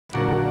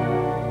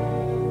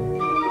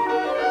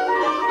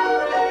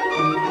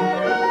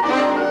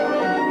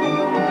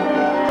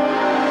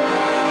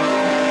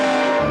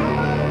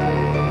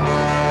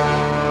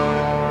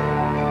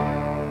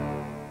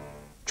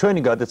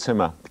ჩვენი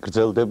გადაცემა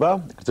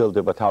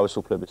გრძელდება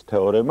თავისუფლების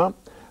თეორემა,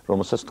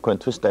 რომელსაც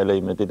თქვენთვის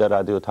ტელეიმედი და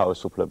რადიო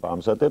თავისუფლება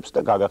ამზადებს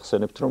და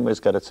გაგახსენებთ, რომ ეს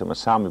გადაცემა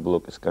 3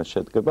 ბლოკისგან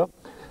შედგება.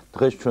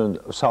 დღეს ჩვენ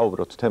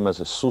ვსაუბრობთ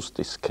თემაზე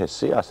სუსტი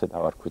სქესი, ასე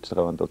დავარქვით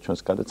დღევანდელ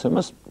ჩვენს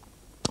გადაცემას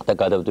და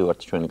გადავდივართ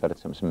ჩვენი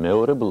გადაცემის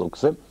მეორე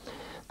ბლოკზე.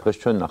 დღეს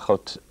ჩვენ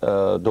ნახავთ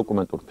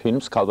დოკუმენტურ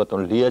ფილმს,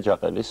 ქალბატონ ლია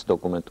ჯაყელის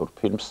დოკუმენტურ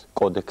ფილმს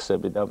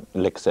კოდექსები და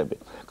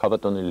ლექსები.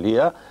 ქალბატონი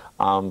ლია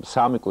ამ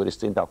 3 კვირის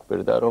წინ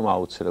დაგვირდა, რომ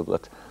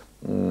აუცილებლად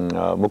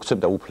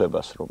მოგცემდა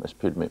უფლებას, რომ ეს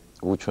ფილმი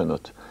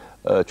ვუჩვენოთ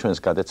ჩვენს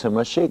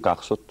გადაცემაში,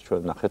 გახსოვთ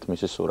ჩვენ ნახეთ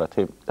მისი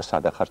სურათი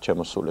სადახარ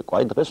შემოსული.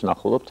 აი დღეს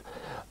ვნახულობთ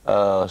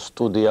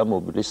სტუდია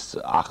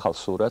მობილის ახალ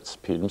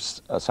სურათს ფილმს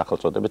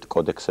სახელწოდებით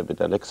კოდექსები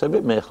და ლექსები.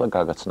 მე ახლა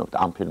გაგაცნობთ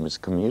ამ ფილმის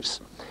გმირს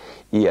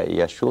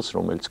IASHVILIს,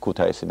 რომელიც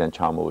ქუთაისიდან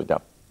ჩამოვიდა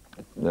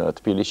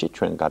თბილისში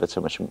ჩვენ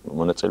გადაცემაში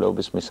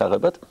მონაწილეობის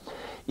მისაღებად.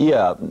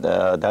 ია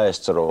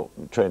დაესწრო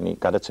ჩვენი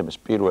გადაცემის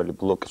პირველი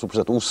ბლოკის,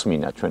 უბრალოდ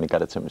უსმინა ჩვენი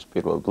გადაცემის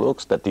პირველ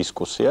ბლოკს და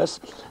დისკუსიას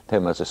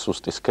თემაზე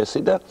სუსტი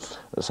სქესი და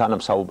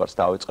სანამ საუბარს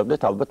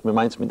დავიწყებდეთ, ალბათ მე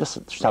მაინც მინდა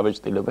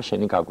შთაბეჭდილება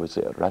შენი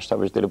გაგვიზიარო. რა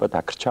შთაბეჭდილება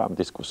დაგრჩა ამ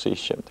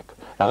დისკუსიის შემდეგ?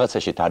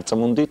 რაღაცაში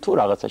დარწმუნდი თუ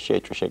რაღაცაში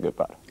ეჭვი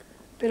შეგეპარა?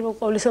 პირველ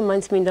ყოვლისა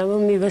მაინც მინდა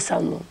რომ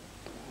მივესალმო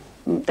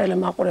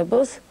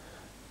ტელემაყურებელს,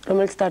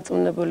 რომელიც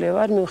დარწმუნებული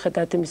ვარ,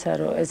 მიუხედავად იმისა,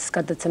 რომ ეს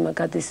გადაცემა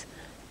გადის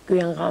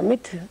გვიან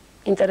ღამით,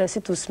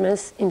 ინტერესით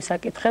უსმენს იმ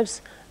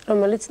საკითხებს,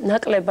 რომელიც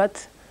ნაკლებად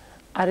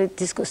არის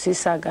დისკუსიის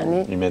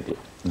საგანი. იმედია.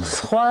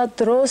 სხვა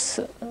დროს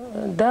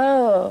და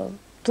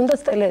თუნდაც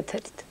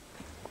ტელეეთერით.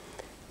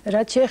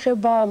 რაც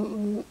შეეხება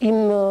იმ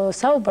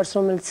საუბარს,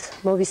 რომელიც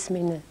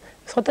მოვისმინე,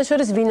 სხვათა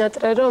შორის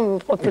ვინატრე, რომ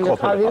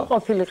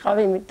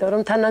ყოფილიყავი, იმიტომ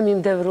რომ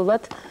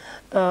თანამიმდევრულად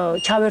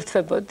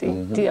ჩავერთვებოდი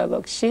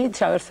დიალოგში,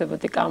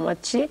 ჩავერთვებოდი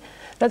კამათში.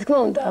 რა თქმა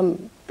უნდა,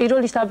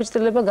 პირველი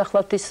შთაბეჭდილება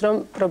გახლავთ ის, რომ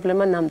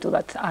პრობლემა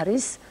ნამდვილად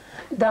არის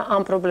და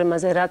ამ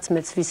პრობლემაზე რაც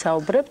მეც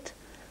ვისაუბრებთ,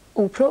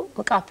 უფრო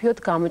მკაფიოდ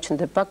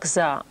გამოჩნდება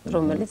გზა,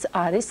 რომელიც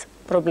არის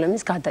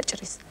პრობლემის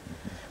გადაჭრის.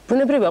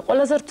 ბუნებრივია,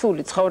 ყველაზე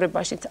რთული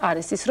ცხოვრებაშიც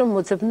არის ის, რომ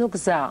მოძებნო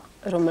გზა,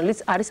 რომელიც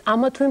არის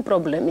ამა თუ იმ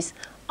პრობლემის,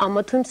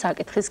 ამა თუ იმ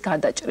საკითხის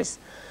გადაჭრის.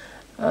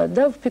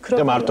 და ვფიქრობ,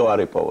 და მარტო არ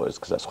იპოვო ეს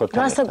გზა, ხო?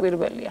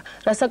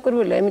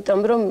 რასაკვირველია, იმიტომ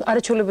რომ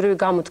არაჩვეულებრივი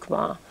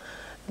გამოთქმა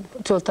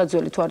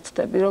ძველთაძველი თუ არ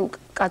ვწდები, რომ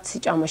კაცი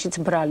ჭამაშიც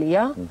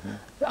ბრალია.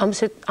 ამ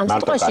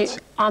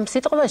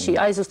სიტყვაში,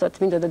 აი ზუსტად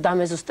მინდა და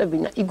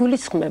დამეზუსტებინა,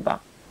 იგულისხმება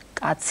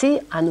კაცი,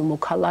 ანუ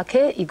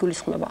მოქალაქე,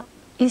 იგულისხმება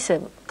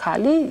ისევ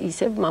ქალი,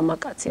 ისევ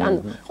მამაკაცი. ანუ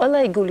ყველა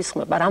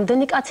იგულისხმება,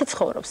 რამდენი კაცი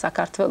ცხოვრობს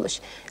საქართველოში,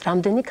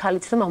 რამდენი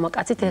ქალიც და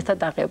მამაკაცით ერთად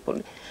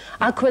აღებული.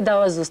 აქვე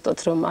დავაზუსტოთ,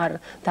 რომ არ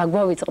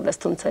დაგვავიწყდეს,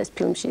 თუმცა ეს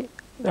ფილმში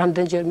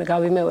რამდენჯერმე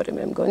გავიმეორე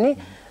მე მგონი,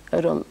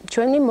 რომ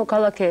ჩვენი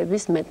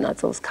მოქალაქეების მეტ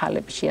ნაწილს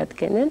ქალები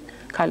შეადგენენ,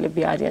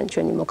 ქალები არიან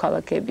ჩვენი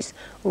მოქალაქეების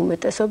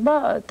უმეტესობა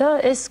და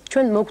ეს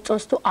ჩვენ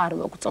მოგწონს თუ არ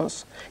მოგწონს.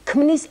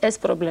 ქმნის ეს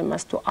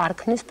პრობლემას თუ არ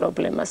ქმნის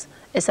პრობლემას.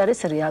 ეს არის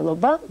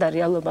რეალობა და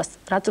რეალობას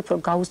რაც უფრო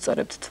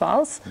გაუსწორებთ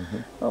თვალს,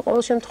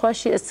 ყოველ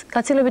შემთხვევაში ეს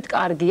გაცილებით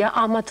კარგია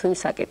ამა თუ იმ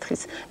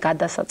საკითხის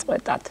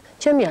გადასაწყვეტად.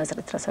 ჩემი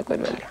აზრით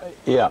რასაკვირველია.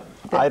 ია,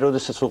 აი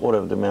როდესაც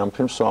ვუყურებდი მე ამ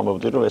ფილმს,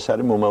 ვამბობდი რომ ეს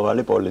არის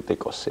მომავალი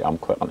პოლიტიკოსი ამ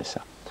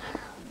ქვეყნისა.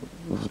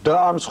 და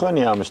ამ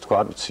სხვენია ამის თქვა,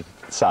 არ ვიცი,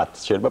 სად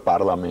შეიძლება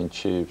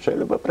პარლამენტში,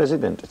 შეიძლება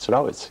პრეზიდენტიც, რა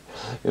ვიცი.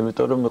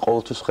 იმიტომ რომ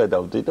ყოველთვის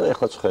ხედავდი და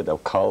ეხლაც ხედავ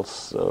ქალს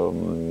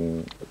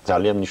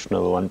ძალიან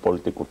მნიშვნელოვანი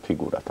პოლიტიკურ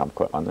ფიგურად ამ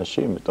ქვეყანაში,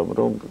 იმიტომ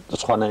რომ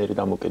სხვანაირი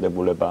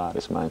დამოკიდებულება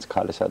არის მაინც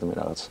ქალისადმი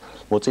რაღაც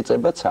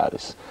მოწიწებაც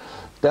არის.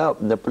 და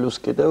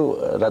პლუს კიდევ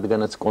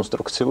რადგანაც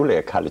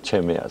კონსტრუქციულია ქალი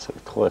ჩემი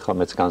აზრით, ხო, ეხლა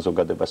მეც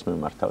განზოგადებას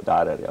მიმართავ და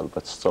არ არის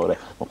ალბათ სწორი.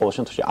 ყოველ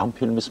შემთხვევაში ამ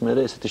ფილმის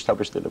მერე ესეთი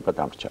შთაბეჭდილება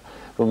დამრჩა,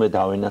 რომ მე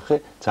დავინახე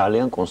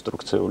ძალიან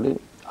კონსტრუქციული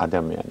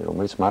ადამიანი,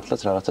 რომელიც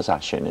მართლაც რაღაცას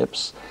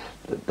აშენებს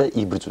და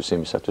იბრძვის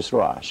იმისათვის,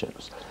 რომ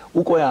ააშენოს.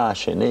 უკვე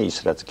ააშენე ის,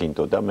 რაც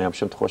გინდოდა, მე ამ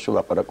შემთხვევაში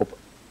ვლაპარაკობ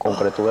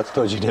კონკრეტულად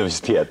თოჯინების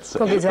თეატრზე.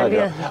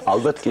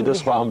 ალბათ კიდევ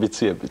სხვა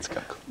ამბიციებიც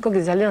გაქვს.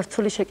 გოგი ძალიან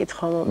რთული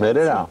შეკითხვა მომწონს. მე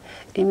რა?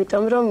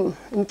 იმიტომ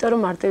რომ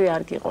მარტივი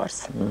არ გიყვარს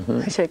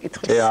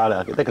შეკითხვის. კი, არა,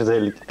 და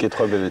გრძელი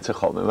კითხვები ვიცი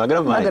ხოლმე,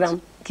 მაგრამ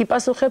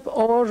გიპასუხებ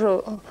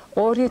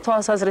ორი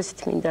თვალსაზრისით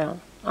მინდა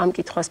ამ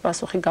კითხვას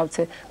პასუხი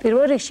გავცე.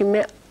 პირველ რიგში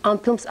მე ამ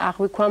ფილმს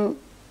აღვიქვამ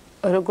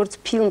როგორც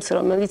ფილმს,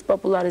 რომელიც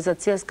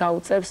პოპულარიზაციას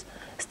გაუწევს,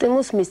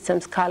 სტიმულს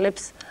მისცემს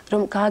ქალებს,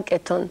 რომ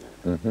გააკეთონ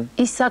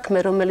ის საქმე,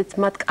 რომელიც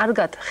მათ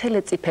კარგად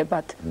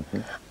ხელეწიფებათ.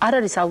 არ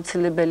არის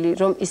აუცილებელი,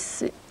 რომ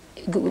ის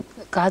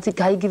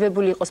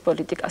გაიგივებული იყოს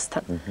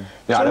პოლიტიკასთან.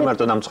 არა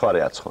მარტო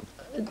ნამცხვარი აცხონ.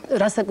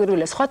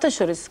 რასაკვირველია, სხვათა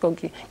შორის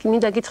გოგი,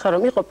 მინდა გითხრა,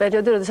 რომ იყო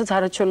პერიოდი, როდესაც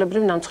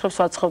არაჩვეულებრივ ნამცხრებს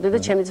ვაცხობდი და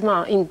ჩემი ძმა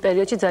იმ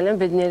პერიოდში ძალიან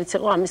ბედნიერიც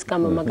იყო ამის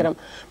გამო, მაგრამ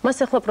მას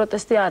ახლა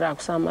პროტესტი არ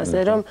აქვს ამაზე,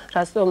 რომ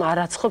რატომ არ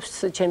აცხობს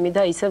ჩემი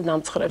და ისევ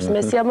ნამცხრებს. მე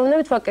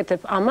სიამოვნებით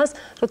ვაკეთებ ამას,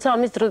 როცა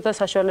ამის დრო და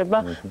საშუალება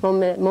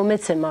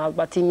მომეცემა,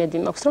 ალბათ იმედი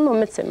მაქვს, რომ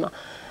მომეცემა.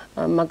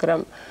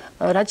 მაგრამ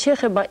რაც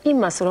შეეხება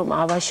იმას, რომ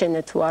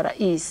ავაშენე თუ არა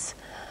ის,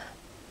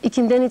 იქ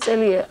იმდენი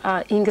წელი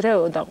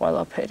ინგრეოდა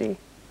ყველაფერი.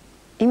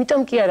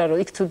 იმიტომ კი არა, რომ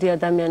იქ ცუდი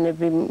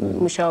ადამიანები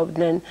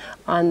მუშაობდნენ,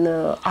 ან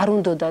არ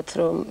უნდათ,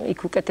 რომ იქ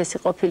უკეთესი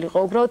ყოფილიყო,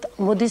 უბრალოდ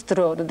მოდის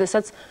დრო,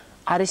 როდესაც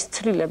არის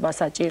ცვლილება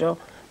საჭირო.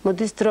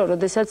 მოდის დრო,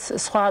 როდესაც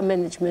სხვა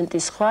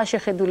მენეჯმენტის, სხვა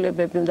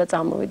შეხედულებები უნდა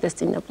წამოვიდეს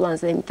წინა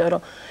პლანზე, იმიტომ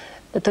რომ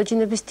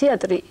თოჯინების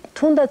თეატრი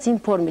თუნდაც იმ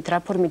ფორმით, რა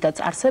ფორმითაც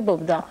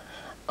არსებობდა,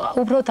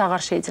 უბრალოდ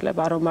აღარ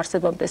შეიძლება რომ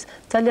არსებობდეს.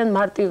 ძალიან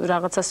მარტივ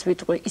რაღაცას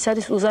ვიტყვი. ის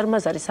არის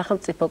უზარმაზარი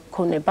სახელმწიფო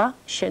ქონება,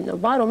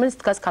 შენობა, რომელიც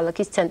დგას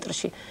ქალაქის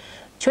ცენტრში.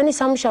 ჩვენი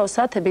სამუშაო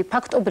საათები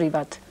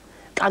ფაქტობრივად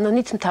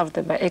კანონით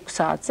მთავრდება 6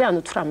 საათზე, ანუ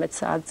 18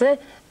 საათზე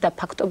და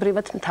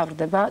ფაქტობრივად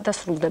მთავრდება და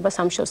სრულდება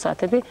სამუშაო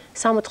საათები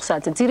 64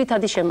 საათზე.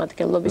 ძირითადი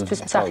შემადგენლობისთვის,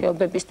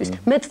 მსახიობებისთვის,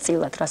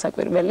 მეტწილად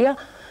რასაკვირველია.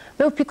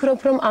 მე ვფიქრობ,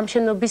 რომ ამ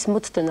შენობის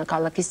მოწდენა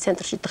ქალაქის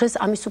ცენტრში დღეს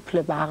ამის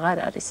უფლება აღარ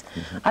არის.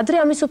 ადრე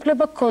ამის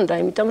უფლება გქონდა,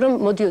 იმიტომ რომ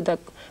მოდიოდა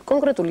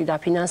კონკრეტული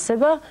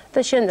დაფინანსება და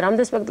შენ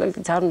რამდენ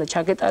სპექტაკლიც არ უნდა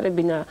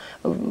ჩაგეტარებინა,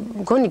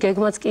 მგონი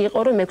გეგმაც კი იყო,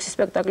 რომ 6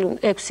 სპექტაკლი,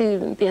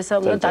 6 პიესა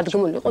უნდა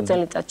დადგმულიყო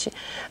წელიწადში.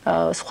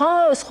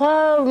 სხვა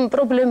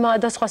პრობლემაა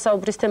და სხვა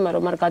საუბრის თემა,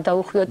 რომ არ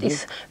გადაუხვიოთ ის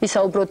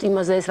ვისაუბროთ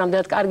იმაზე, ეს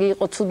რამდენად კარგი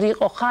იყო, ცუდი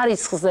იყო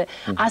ხარისხზე,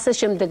 ასე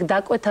შემდეგ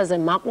დაკვეთაზე,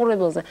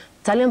 მაყურებელზე.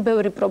 ძალიან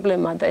ბევრი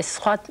პრობლემაა და ეს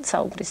სხვა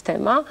საუბრის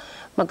თემა,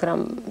 მაგრამ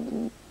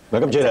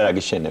ჯერ არ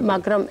აგიშენებ.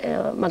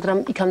 მაგრამ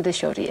იქამდე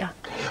შორია.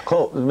 ხო,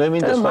 მე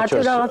მინდა მარტო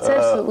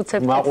რაღაცებს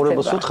უცებ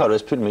მაყურებელს უთხრა, რომ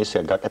ეს ფილმი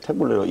ისეა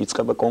გაკეთებული, რომ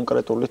იწყება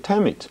კონკრეტული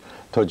თემით,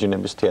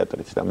 თოჯინების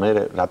თეატრით და მე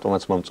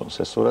რატომაც მომწონს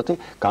ეს სურათი,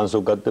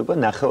 განზოგადდება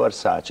 9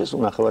 საათში,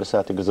 სულ 9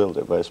 საათი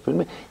გრძელდება ეს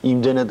ფილმი,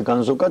 იმდენად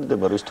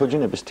განზოგადდება, რომ ეს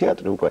თოჯინების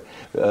თეატრი უკვე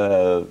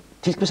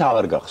თითქმის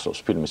აღარ გახსოვს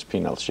ფილმის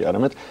ფინალში,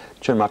 არამედ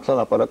ჩვენ მართლა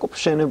ლაპარაკობ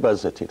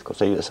შენებაზე თითქოს.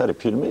 ეს არის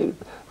ფილმი,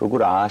 როგორ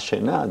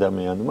ააშენა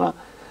ადამიანმა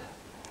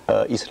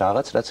ის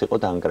რაღაც, რაც იყო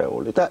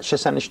დანგრეული და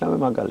შესანიშნავი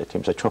მაგალითი,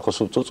 იმისა ჩვენ ხო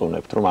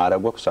სულწუწუნებთ, რომ არა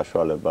გვაქვს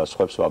საშუალება,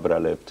 სხვებს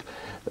ვაბრალებთ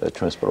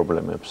ჩვენს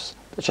პრობლემებს.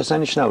 და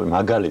შესანიშნავი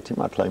მაგალითი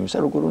მართლა იმისა,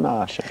 როგორ უნდა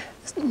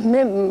ააშენოს.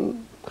 მე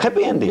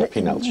happy end-ია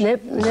ფინალში.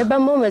 ნება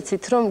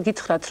მომეცით, რომ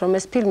გითხრათ, რომ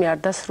ეს ფილმი არ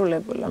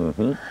დასრულებულა.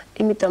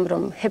 იმიტომ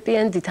რომ happy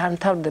end-ით არ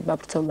მთავრდება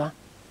ბრძოლა.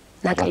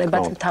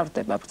 ნაკლებად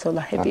მთავრდება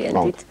ბრძოლა happy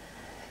end-ით.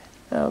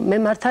 მე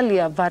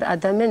მართალია ვარ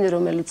ადამიანი,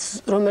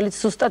 რომელიც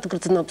ზუსტად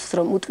გრძნობს,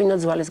 რომ უტვინო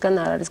ძვალისგან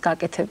არ არის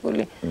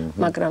გაკეთებული,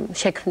 მაგრამ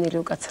შექმნილი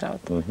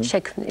უკაცრავად,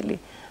 შექმნილი,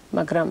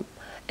 მაგრამ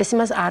ეს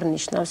იმას არ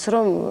ნიშნავს,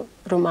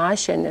 რომ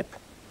ააშენებ,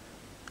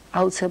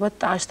 აუცილებლად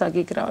ტაშს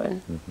დაგიგრავენ,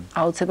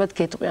 აუცილებლად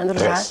გეტყვიან, რომ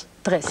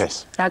დღეს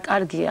რა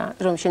კარგია,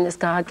 რომ შენ ეს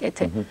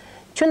გააკეთე.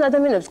 ჩვენ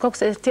ადამიანებს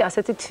გვაქვს ერთი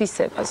ასეთი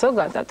თვისება,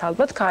 ზოგადად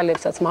ალბათ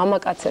ქალებსაც,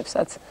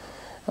 მამაკაცებსაც,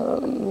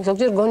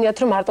 ზოგჯერ გონიათ,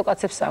 რომ მარტო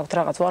კაცებს აქვთ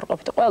რაღაც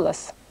უარყოფით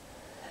ყველას.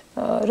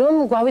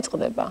 რომ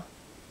გვავიწყდება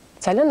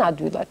ძალიან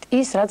ადვილად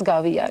ის რაც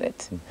გავიარეთ.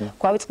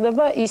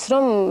 გვავიწყდება ის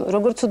რომ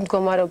როგორც თუ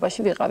მდგომარეობაში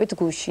ვიყავით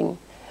გუშინ,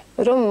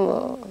 რომ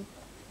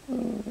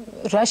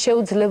რა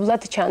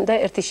შეუძლებლად ჩანდა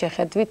ერთი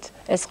შეხედვით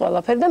ეს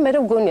ყველაფერი და მე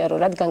მგონია რომ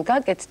რადგან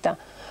გაკეთდა,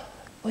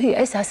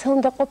 ეს ასე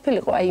უნდა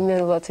ყოფილიყო, აი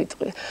იმერულად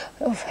ვიტყვი.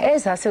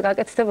 ეს ასე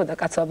გაკეთდებოდა,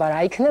 კაცობა რა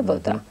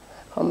იქნებოდა.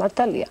 ხო,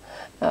 მართალია.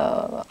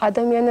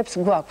 ადამიანებს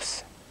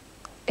გვაქვს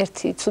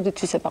ერთი ცუდი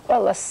თვისება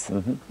ყველას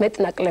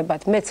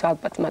მეტნაკლებად, მეც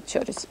ალბათ მათ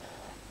შორის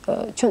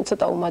ჩვენ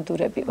ცოტა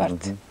უმადურები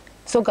ვართ.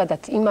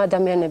 ზოგადად იმ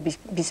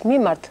ადამიანების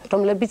მიმართ,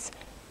 რომლებიც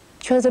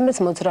ჩვენზე მეც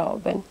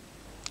მოძრაობენ,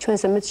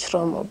 ჩვენზე მეც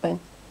შრომობენ,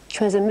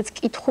 ჩვენზე მეც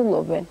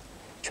კითხულობენ,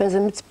 ჩვენზე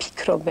მეც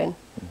ფიქრობენ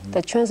და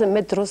ჩვენზე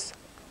მეტ დროს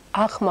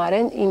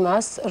ახმარენ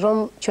იმას, რომ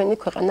ჩვენი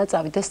ქვეყანა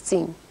წავიდეს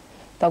წინ.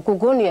 და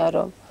გუგონია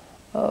რომ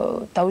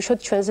დავუშვათ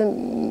ჩვენზე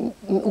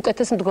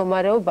უკეთეს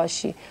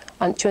მდგომარეობაში,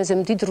 ან ჩვენზე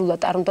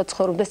მდიდრულად არ უნდა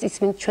ცხოვრობდეს ის,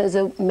 ვინც ჩვენზე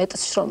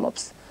მეტს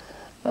შრომობს.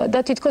 და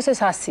თითქოს ეს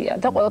ასია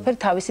და ყველაფერი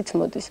თავისით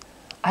მოდის.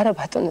 არა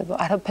ბატონებო,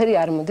 არაფერი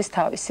არ მოდის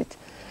თავისით.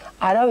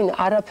 არავინ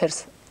არაფერს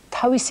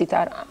თავისით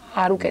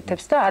არ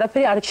უკეთებს და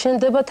არაფერი არ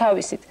ჩნდება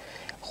თავისით.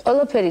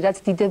 ყველაფერი რაც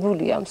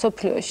დიდებულია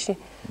მსოფლიოში,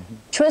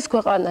 ჩვენს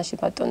ქვეყანაში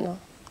ბატონო.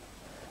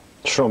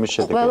 შრომის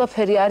შედეგი.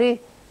 ყველაფერი არის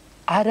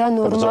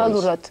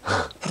არანორმალურად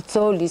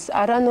ბრძოლის,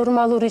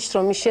 არანორმალური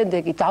შრომის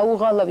შედეგი,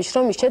 დაუღალავი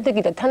შრომის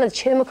შედეგი და თანაც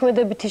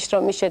შემოქმედებითი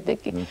შრომის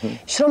შედეგი.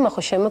 შრომა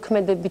ხო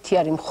შემოქმედებითი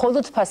არის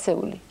მხოლოდ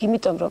ფასეული,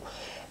 იმიტომ რომ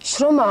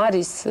შრომა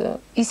არის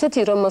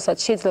ისეთი, რომელსაც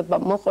შეიძლება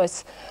მოყვეს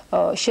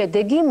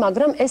შედეგი,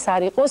 მაგრამ ეს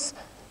არ იყოს,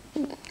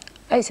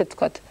 აი ესე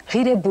ვთქვათ,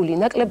 ღირებული,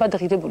 ნაკლებად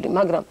ღირებული,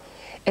 მაგრამ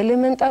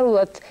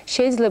ელემენტარულად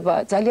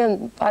შეიძლება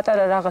ძალიან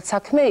პატარა რაღაც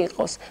საქმე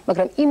იყოს,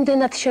 მაგრამ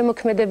იმდენად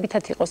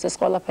შემოქმედებითად იყოს ეს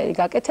ყველაფერი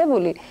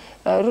გაკეთებული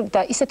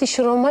და ისეთი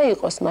შრომა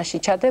იყოს მასში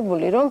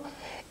ჩადებული, რომ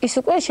ის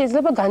უკვე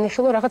შეიძლება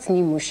განიხილო რაღაც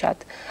ნიმუშად,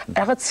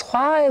 რაღაც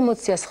სხვა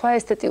ემოცია, სხვა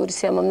ესთეტიური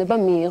სიამოვნება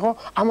მიიღო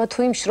ამა თუ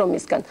იმ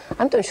შრომისგან.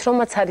 ამიტომ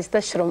შრომაც არის და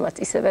შრომაც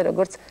ისევე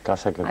როგორც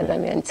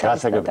ადამიანიც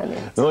არის ადამიანი.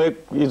 ნუ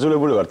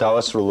იძულებული ვარ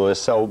დავასრულო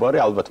ეს საუბარი,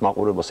 ალბათ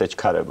მაყურებელს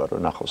ეჩქარება რომ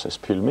ნახოს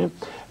ეს ფილმი.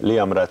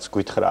 ლიამ რაც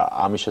გითხრა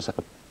ამის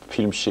შესახებ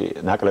ფილმში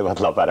ნაკლებად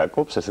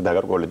ლაპარაკობს, ესე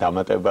დაგარკვეული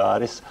დამატება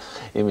არის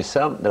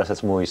იმისა, რასაც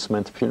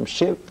მოისმენთ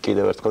ფილმში.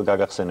 კიდევ ერთხელ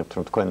გაგახსენებთ,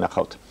 რომ თქვენ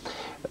ნახავთ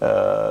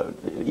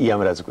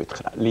იამ რაც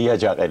გითხრა, ლია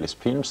ჯაყელის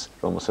ფილმს,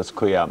 რომელსაც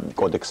ქვია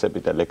კოდექსები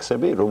და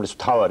ლექსები, რომლის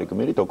მთავარი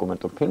გმირი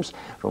დოკუმენტურ ფილმს,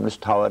 რომლის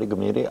მთავარი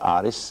გმირი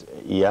არის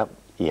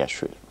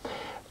იაშვილი.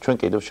 ჩვენ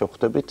კიდევ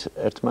შევხვდებით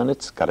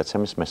ერთმანეთს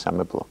გადაცემის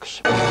მესამე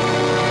ბლოკში.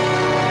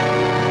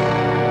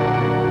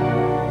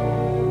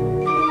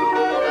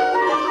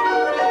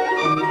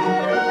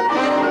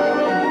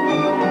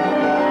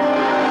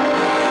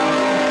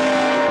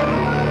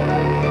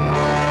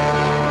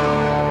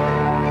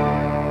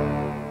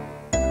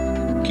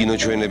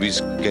 კინოჩვენების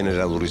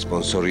გენერალური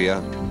სპონსორია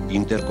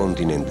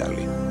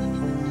ინტერკონტინენტალი.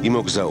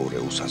 იმოგზაურე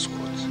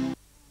უსასყროდ.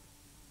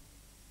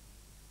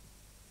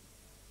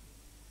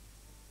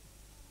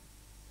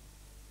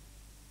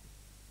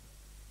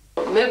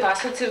 მე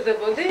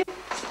ვასოცირდებოდი,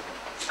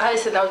 აი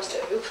ესე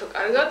დავჭრები უფრო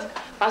კარგად,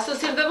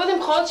 ვასოცირდებოდი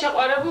მხოლოდ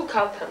შეყვარებულ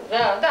ქალთან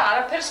რა და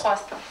არაფერ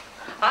სხვასთან.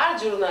 არ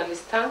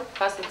ჟურნალისტთან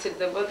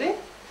ვასოცირდებოდი,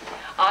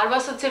 არ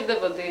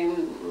ვასოცირდებოდი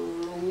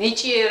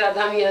ნიჭიერ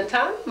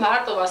ადამიანთან,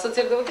 მარტო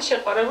ვასოცირდებოდი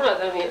შეყვარებულ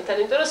ადამიანთან,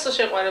 იმიტომ რომ სულ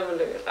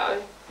შეყვარებული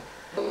ვიყავი.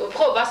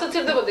 ხო,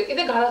 ვასოცირდებოდი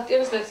კიდე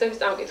გალაქტიონის ლექსების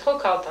წამკითხო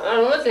ქალთან,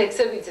 რომელიც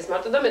ლექსები იცის,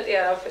 მარტო და მეტი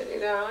არაფერი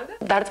რა.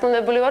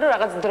 დარწმუნებული ვარ, რომ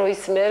რაღაც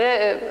დროის მერე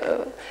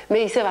მე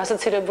ისევ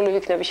ასოცირებული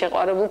ვიქნები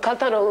შეყვარებულ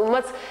ქალთან,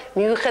 რომელმაც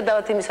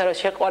მიუხედავად იმისა, რომ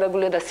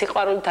შეყვარებულია და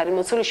სიყვარულით არის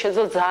მოცული,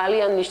 შეძლო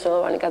ძალიან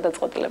მნიშვნელოვანი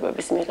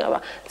გადაწყვეტილებების მიღება,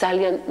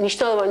 ძალიან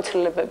მნიშვნელოვანი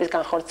ცვლილებების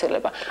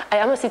განხორციელება. აი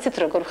ამას იცით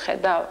როგორ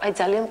ვხედავ? აი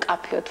ძალიან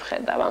მკაფიოდ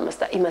ვხედავ ამას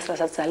და იმას,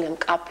 რასაც ძალიან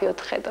მკაფიოდ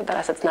ხედავ და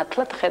რასაც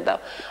ნათლად ხედავ,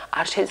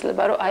 არ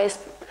შეიძლება რომ აი ეს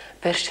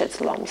ვერ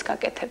შეძლო ამის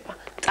გაკეთება.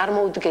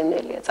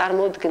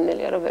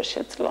 წარმოუდგენელია, რომ ვერ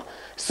შეძლო.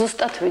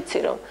 ზუსტად ვიცი,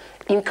 რომ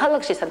იმ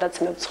ქალაქში, სადაც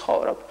მე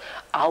ვცხოვრობ,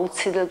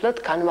 აუცილებლად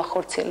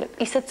განვახორციელებ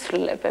ისეთ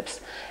ცვლილებებს,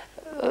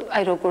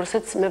 აი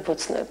როგორცაც მე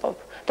ვოცნებობ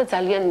და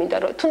ძალიან მინდა,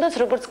 რომ თუნდაც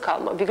როგორც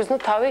ქალმა, ვიგრძნო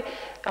თავი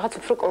რაღაც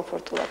უფრო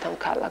კომფორტულად ამ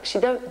ქალაქში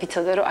და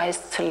ვიცოდე, რომ აი ეს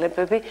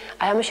ცვლილებები,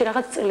 აი ამაში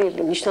რაღაც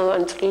წვლილი,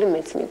 მნიშვნელოვანი წვლილი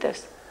მეც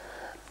მიდევს.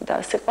 და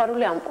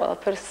სიყვარული ამ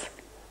ყველაფერს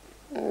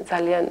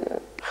ძალიან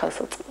ხელს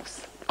უწყობს.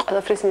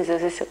 ყველაფრის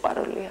მიზეზი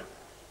სიყვარულია.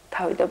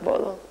 თავი და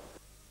ბოლო.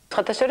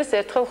 ხათაშორის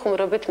ერთხელ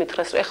ხუმრობით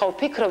მითხრეს, რომ ეხლა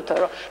ვფიქრობთ,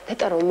 რომ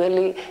ნეტა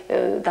რომელი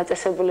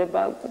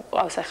დაწესებულება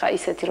ყავს ახლა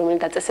ისეთი, რომელი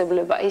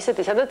დაწესებულება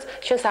ისეთი, სადაც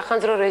შენ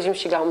სახანძრო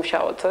რეჟიმში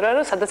გამუშავოთ,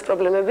 რომ სადაც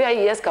პრობლემები აი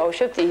იას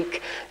გავუშვებთ იქ.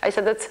 აი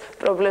სადაც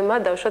პრობლემა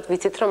დავუშვათ,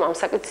 ვიცით, რომ ამ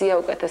საკითხია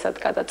უკეთესად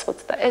გადაწყოთ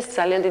და ეს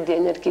ძალიან დიდი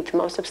ენერგიით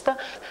მავსებს და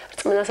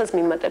რწმენასაც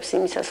მიმატებს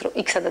იმისას, რომ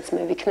იქ სადაც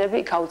მე ვიქნები,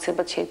 იქ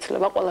აუცილებლად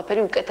შეიძლება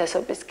ყველაფერი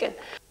უკეთესობისკენ.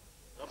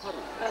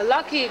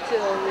 ლაკით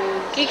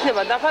კი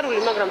იქნება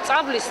დაფარული, მაგრამ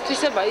წაბლის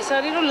თვისება ის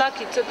არის, რომ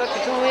ლაკით ცოტათი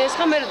თუ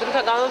მიესხა, მე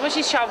დროთა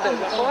განმავლობაში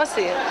შავდება, ხო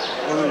ასეა?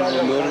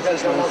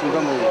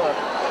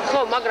 ხო,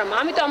 მაგრამ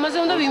ამიტომ ამაზე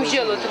უნდა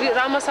ვიმსჯელოთ,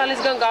 რა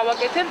მასალისგან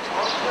გავაკეთებთ,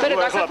 მე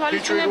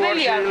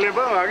გასათვალისწინებელია.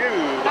 შეიძლება, მაგინ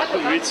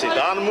ვიცი,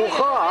 ან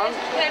მუხა, ან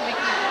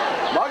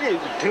მაგი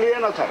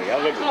თლიანად არის,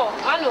 აღები. ხო,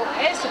 ანუ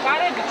ეს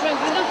კარები ჩვენ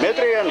გვინდა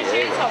მეტრიანია.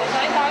 შეიცავოს,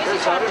 აი თავისი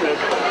კარი.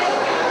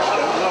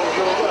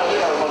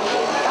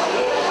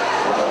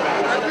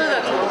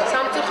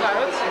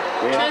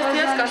 ჩვენს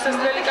დიას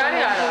გასასვლელი კარი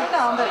არ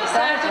აქვს.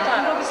 საერთოდ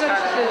არ აქვს.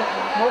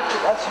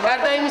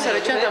 გარდა იმისა,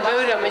 რომ ჩვენთან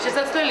ბევრი რამე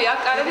შესაძლებელი აქ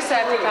კარები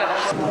საერთოდ არ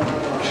აქვს.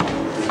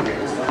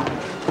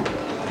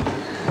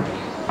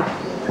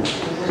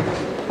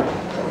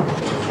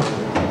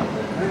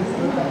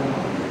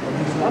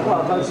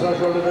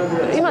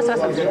 იმას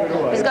რასაც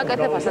ის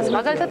გაკეთებასაც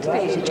მაგალითად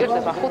თბილისში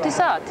ჭირდება 5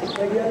 საათი.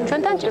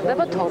 ჩვენთან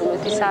ჭირდება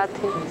 12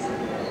 საათი.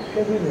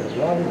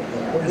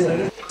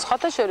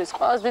 ხათაშორის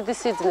ყველაზე დიდი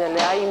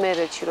სიძნელე აი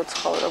იმერეთში რო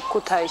ცხოვრობ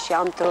ქუთაისში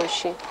ამ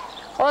დროში.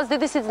 ყველაზე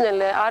დიდი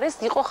სიძნელე არის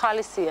იყო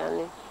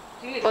ხალისიანი.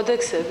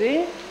 კოდექსები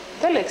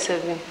და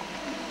ლექსები.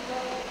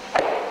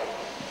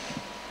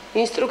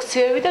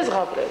 ინსტრუქციები და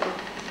ზღაპრები.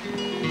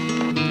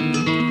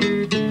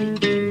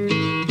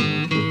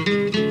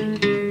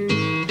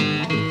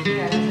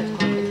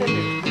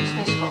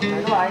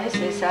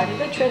 ეს არის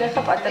და ჩვენ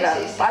ახლა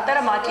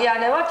პატარა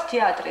მატიანე ვართ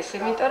თეატრის,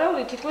 იმიტომ რომ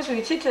თითქოს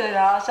ვიცით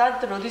რასაც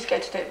როდის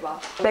კეთდება.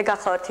 მე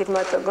გახლავართ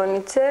ირმა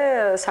წოგონიძე,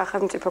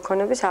 სახელმწიფო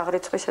ქონების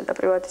აღრიცხვისა და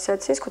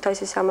პრივატიზაციის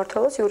ქუთაისის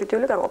სამმართველოს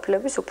იურიდიული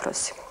განყოფილების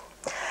უფროსი.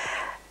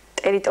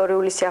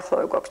 ტერიტორიული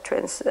სიახლოვე გვაქვს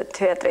ჩვენს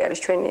თეატრი არის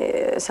ჩვენი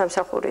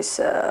სამსახურის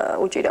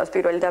უჭირავს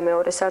პირველი და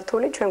მეორე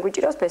სართული, ჩვენ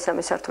გვიჭირავს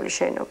მესამე სართულის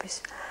შენობის.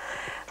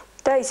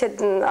 და ისე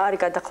არის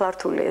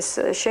გადახლართული ეს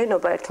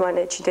შენობა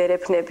ერთმანეთში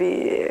დერეფნები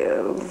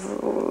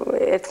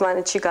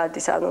ერთმანეთში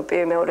გადის, ანუ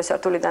მეორე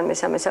სართულიდან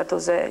მესამე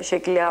სართულზე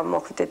შეგიძლია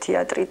მოხვიდე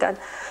თეატრიდან.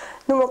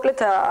 ნუ მოკლედ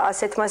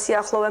ასეთმა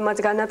სიახლოვემაც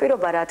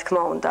განაპირობა, რა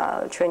თქმა უნდა,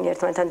 ჩვენი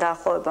ერთმანეთთან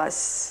დაახლოებას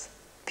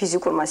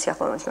ფიზიკურმა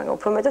სიახლოვემაც, მაგრამ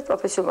უფრო მეტად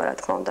პროფესიულმა, რა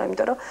თქმა უნდა,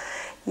 იმიტომ რომ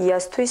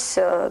იასთვის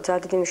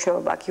ძალიან დიდი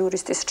მნიშვნელობა აქვს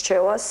იურისტის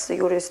რჩევას,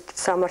 იურისტ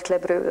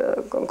სამართლებრივ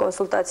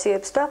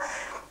კონსულტაციებს და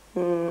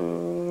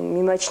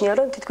მიმაჩნია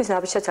რომ თითქოს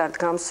ნაბიჯსაც არ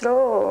დგამს რომ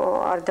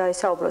არ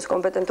დაესაუბროს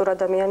კომპეტენტურ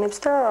ადამიანებს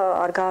და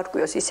არ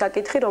გაარკვიოს ის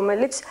საკითხი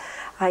რომელიც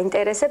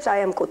აინტერესებს აი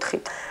ამ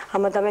კუთხით.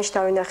 ამ ადამიანში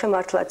დავინახე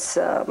მართლაც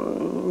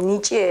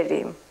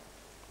ნიჭიერი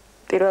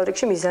პირველ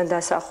რიგში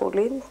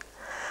მიზანდასახული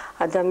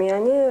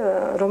ადამიანი,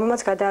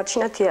 რომელმაც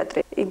გადაარჩინა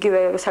თეატრი.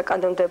 იგივე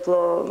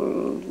საკანონმდებლო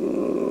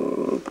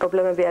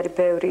პრობლემები არის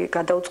ბევრი,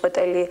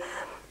 გადაუწყვეტელი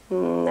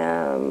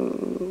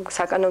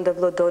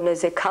საკანონმდებლო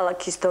დონეზე,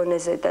 ქალაქის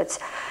დონეზედაც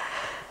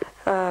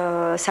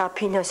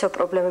საფინანსო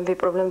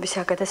პრობლემების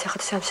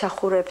გადასახადის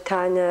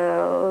სამსახურებთან,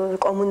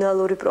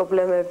 კომუნალური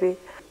პრობლემები.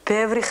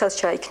 ბევრი ხელს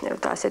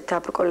ჩაიქნევდა ასეთ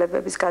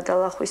დაბრკოლებების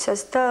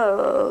გადალახვისას და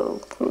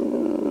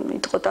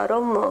იტყოდა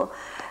რომ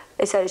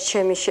ეს არის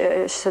ჩემი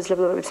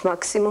შესაძლებლობების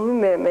მაქსიმუმი,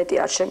 მე მეტი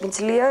არ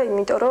შემიძლია,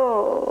 იმიტომ რომ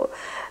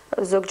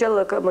ზოგჯერ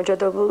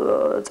მოჯადებულ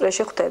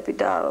წრეში ხვდები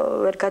და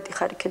ვერ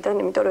გადიხარ იქიდან,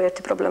 იმიტომ რომ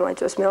ერთი პრობლემა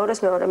იწვევს მეორეს,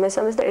 მეორე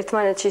მესამეს და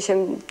ერთმანეთში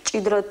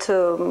ჭიდროდ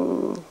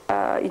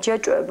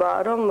იჯაჭვება,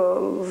 რომ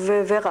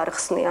ვეღარ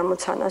ხსნი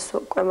ამოცანას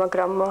უკვე,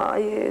 მაგრამ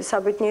აი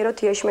საბედნიეროდ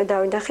იაში მე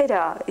დავინახე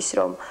რა ის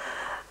რომ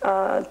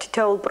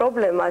თითოეულ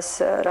პრობლემას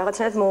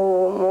რაღაცნაირად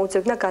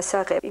მოუძებნა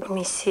გასაღები.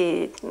 მისი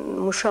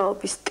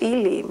მუშაობის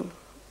სტილი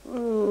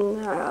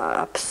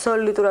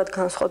აბსოლუტურად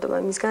განსხვავდება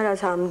იმისგან,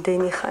 რაც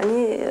ამდენი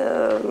ხანი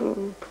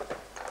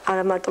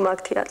არა მარტო მაგ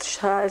თეატრში,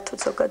 საერთოდ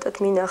ზოგადად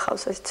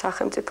მინახავს ეს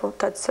სახელმწიფო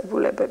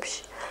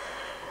დაწესებულებებში.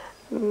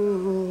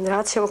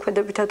 რაც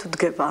შემოქმედებითად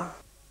უდგება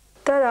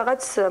და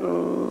რაღაც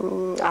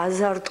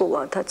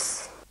აზარტულადაც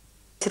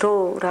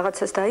რომ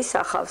რაღაცას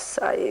დაისახავს,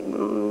 აი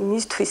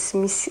მისთვის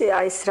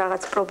აი ეს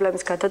რაღაც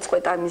პრობლემის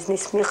გადაწყვეტა,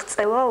 მიზნის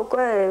მიღწევა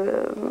უკვე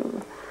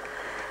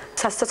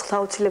სასწრაფოდ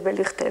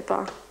აუცილებელი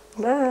ხდება.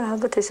 და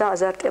ალბათ ეს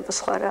აზარტება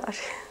სხვა რა არის.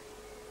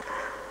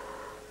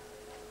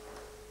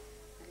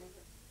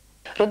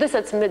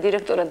 როდესაც მე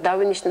დირექტორად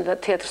დავინიშნე და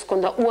თეატრს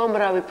ჰქონდა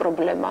უამრავი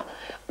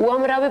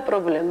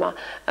პრობლემა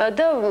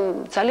და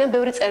ძალიან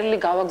ბევრი წერილი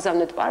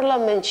გავაგზავნეთ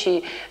პარლამენტში,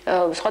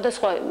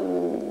 სხვადასხვა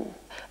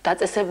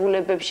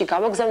დაწესებულებებში,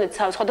 გავაგზავნეთ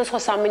სხვადასხვა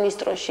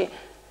სამინისტროში.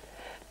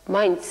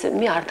 მაინც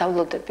მე არ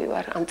დავლოდები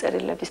ვარ ამ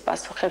წერილების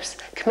პასუხებს.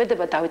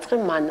 ქმედება დავიწყე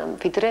მანამ,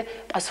 ვიდრე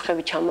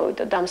პასუხები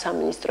ჩამოვიდა და ამ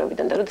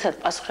სამინისტროებიდან და როდესაც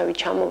პასუხები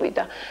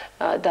ჩამოვიდა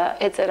და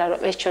ეწერა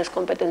რომ ეს ჩვენს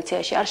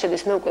კომპეტენციაში არ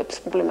შედის, მე უკვე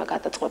პრობლემა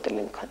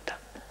გადაწყვეტილი მქონდა.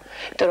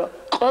 იმიტომ რომ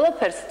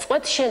ყველაფერს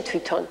წყვეთ შენ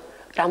თვითონ.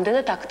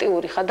 რამდენად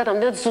აქტიური ხარ და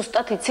რამდენად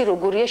ზუსტად იცი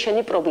როგორია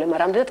შენი პრობლემა,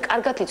 რამდენად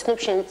კარგად იცნობ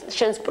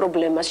შენს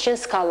პრობლემას,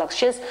 შენს ქალაქს,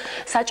 შენს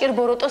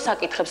საჭირბოროტო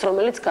საკითხებს,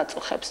 რომელიც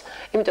გაწუხებს.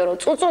 იმიტომ რომ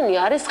წუწუნი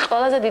არის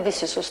ყველაზე დიდი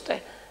სისუსტე.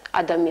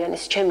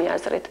 ადამიანის ჩემი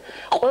აზრით.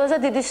 ყველაზე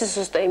დიდი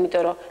სისუსტე,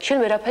 იმიტომ რომ შენ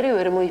ვერაფერი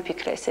ვერ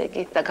მოიფიქრე, ესე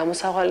იგი, და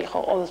გამოსავალი ხო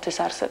ყოველთვის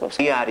არსებობს.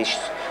 ი არის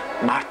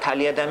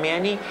მართალი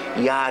ადამიანი,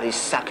 ი არის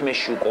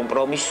საქმეში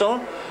კომპრომისო,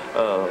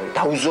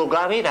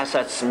 დაუზოგავი,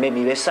 რასაც მე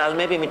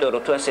მივესალმებ, იმიტომ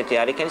რომ თუ ასეთი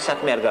არ იქნება,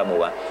 საქმე არ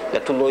გამოვა. და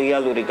თუ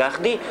ლოიალური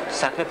გახდი,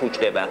 საქმე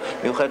ფუჭდება.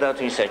 მიუხედავად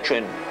იმისა,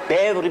 ჩვენ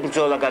ბევრი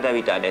ბრძოლა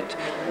გადავიტანეთ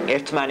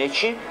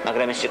ერთმანეთში,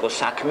 მაგრამ ეს იყო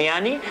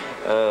საქმიანი,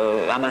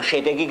 ამან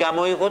შედეგი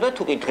გამოიღო და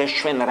თუ კი დღეს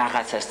ჩვენ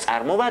რაღაცას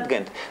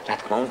წარმოვადგენთ, რა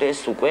თქმა უნდა,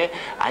 ეს უკვე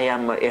აი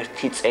ამ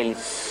ერთი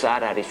წელიც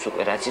არ არის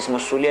უკვე რაც ის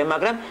მოსულია,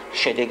 მაგრამ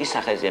შედეგი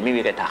სახეზეა.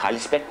 მივიღეთ ახალი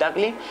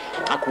სპექტაკლი,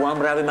 აქ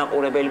უამრავი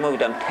მაყურებელი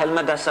მოვიდა,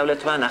 მთელმა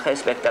დასავლეთმა ნახა ეს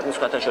სპექტაკლი,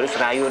 სხვათა შორის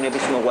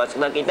რაიონების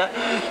მოღვაწდა კი და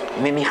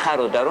მე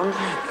მიხაროდა რომ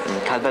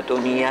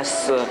ქალბატონიას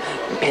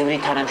ბევრი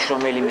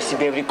თანამშრომელი, მისი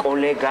ბევრი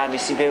კოლეგა,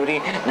 მისი ბევრი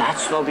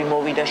ნაცნობი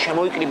მოვიდა,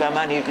 შემოიკრიბა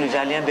მან ირგვლივ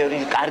ძალიან ბევრი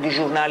კარგი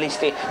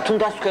ჟურნალისტი,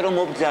 თუნდაც თქვენ რომ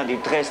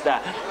მობძანდით დღეს და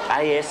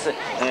აი ეს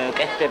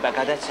კეთდება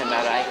გადაცემა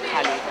რა აი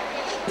ხალი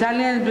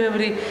ძალიან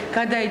ბევრი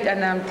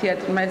გადაიტანა ამ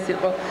თეატრმა, ეს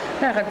იყო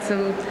რაღაც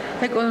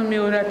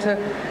ეკონომიურად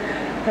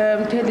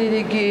მთელი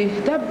რიგი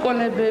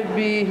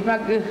დაბრკოლებები,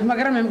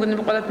 მაგრამ მე მგონი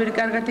ყველაფერი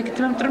კარგად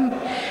იქნება, იმიტომ რომ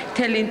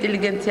მთელი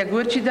ინტელიგენცია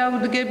გვერდში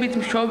დაუდგებით,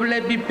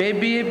 მშობლები,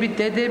 ბებიები,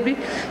 დედები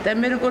და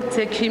მე როგორც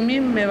ექიმი,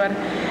 მე ვარ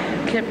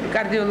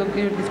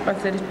კარდიოლოგიური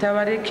დისპანსერის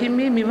მთავარი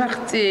ექიმი,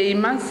 მივახციე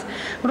იმას,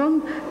 რომ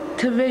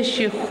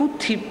თვეში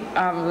 5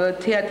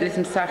 თეატრის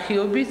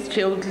მსახიობის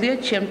შეუძლია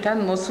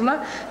ჩემთან მოსვლა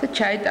და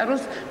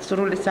ჩაიტაროს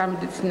სრული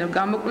სამედიცინო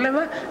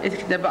გამოკვლევა, ეს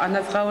იქნება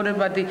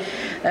ანაზღაურებადი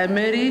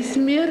მერიის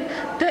მიერ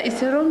და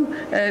ისე რომ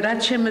რაც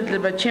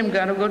შემეძლება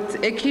ჩემგან როგორც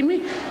ექიმი,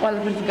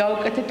 ყველაფერს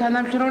გავუკეთებ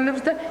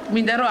თანამშრომლებს და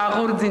მინდა რომ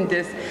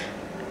აღორძინდეს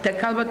და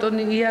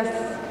ქალბატონიას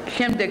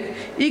შემდეგ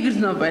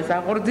იგრძნობა ეს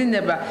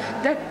აღორძინება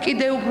და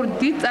კიდევ უფრო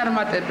დიდ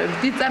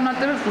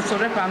წარმატებებს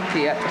უსურვებ ამ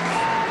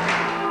თეატრს.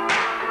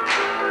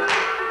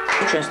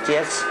 ჩვენს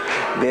თეატრს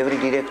ბევრი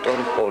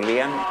დირექტორი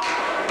ჰყოლია.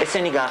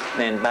 ესენი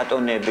გახდნენ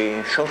ბატონები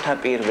შოთა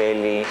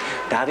პირველი,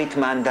 დავით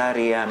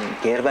მანდარია,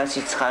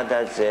 გერვასი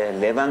ცხადაძე,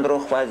 ლევან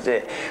როხვაძე,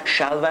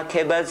 შალვა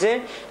ქებაძე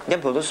და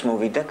ბოლოს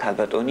მოვიდა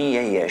ქალბატონი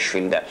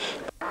IASHVILI.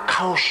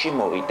 ქაოსში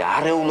მოვიდა,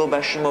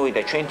 არეულობაში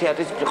მოვიდა, ჩვენ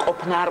თეატრის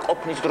ყოფნა არ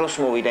ყოფნის დროს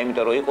მოვიდა,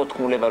 იმიტომ რომ იყო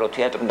თქმულება, რომ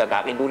თეატრი უნდა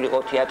გაყიდულიყო,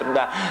 თეატრი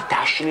უნდა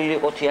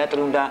დაშლილიყო,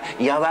 თეატრი უნდა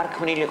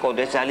იავარქმნილიყო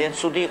და ძალიან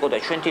ცუდი იყო და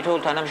ჩვენ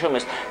თითოეულ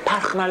თანამშრომელს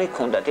ფარხმალი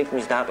ჰქონდა,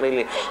 თითქმის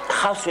დაყრილი,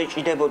 ხავს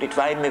ვეჭიდებოდით,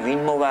 ვაიმე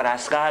ვინ მოვა,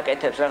 რას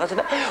გააკეთებს რაღაცა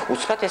და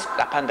უცბად ეს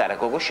კაფანდარა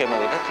გოგო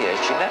შემოვიდა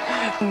თეატრში და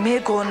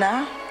მეგონა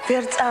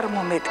ვერ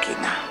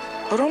წარმომედგინა.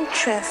 რომ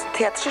ჩვენს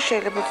თეატრში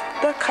შეიძლება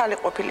და ხალი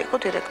ყოფილიყო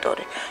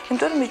დირექტორი.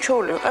 იმიტომ რომ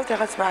მიჩვეული ვიყავთ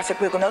რაღაც ასე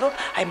გვეგონა რომ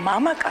აი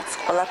მამაკაცს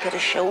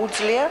ყველაფერი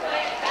შეუძლია,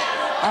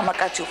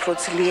 მამაკაცი უფრო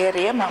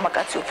ძლიერია,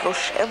 მამაკაცი უფრო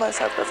შევა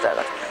სადღაც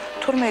რაღაც.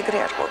 თურმე ეგრე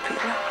არ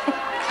ყოფილა.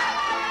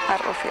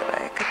 არ ყოფილა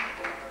ეგრე.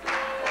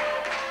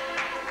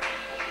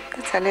 და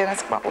ძალიანაც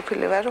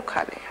ყოფილი ვარ რომ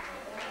ხალია.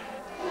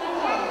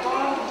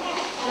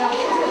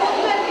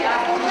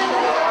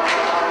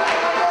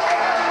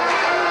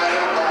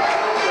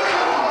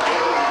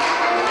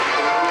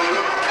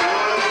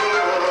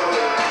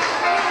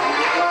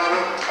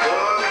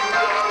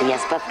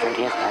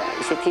 იასფათქერი ახლა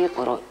ისეთი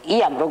იყო რომ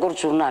იამ როგორც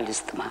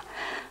ჟურნალისტმა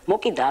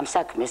მოკიდა ამ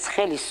საქმეს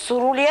ხელი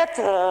სრულიად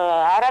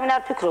არავინ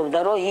არ ფიქრობდა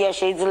რომ ია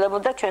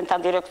შეიძლებოდა ჩვენთან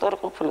დირექტორი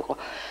ყოფილიყო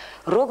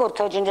როგორც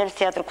თოჯინჯების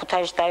თეატრი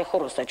ქუთაისში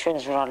დაიხუროსდა ჩვენ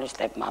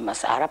ჟურნალისტებმა ამას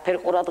არაფერი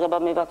ყურადღება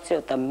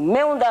მივაქციოთ და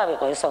მე უნდა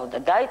ავიღო ესაო და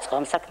დაიწყო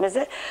ამ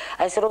საქმეზე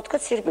აი ესე რომ ვთქვა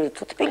სირბილი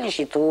თუ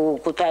თბილისში თუ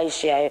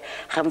ქუთაისში აი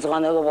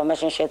ხელმძღვანელობა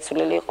მაშინ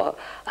შეცვლილი იყო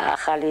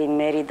ახალი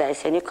მერი და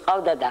ესენი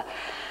ყავდა და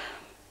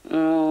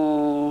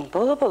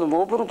ბოლო-ბოლო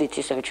მოვუბრუნდით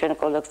ისევ ჩვენ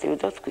კოლექტივი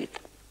და ვთქვით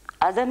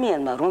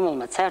ადამიანმა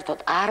რომელმაც საერთოდ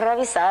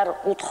არავის არ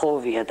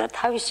უთხოვია და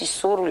თავისი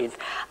სურვილით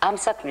ამ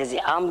საქმეზე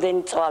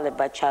ამდენი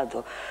წვალება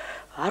ჩადო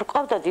არ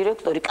ყავდა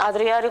დირექტორი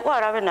კადრი არ იყო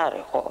არავინ არ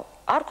იყო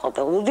არ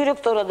ყავდა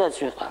უდირექტორადაც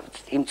ვიყავთ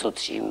იმ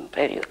წუთში იმ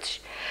პერიოდში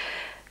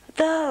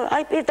და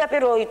აი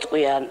პირდაპირ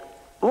მოიწყვიან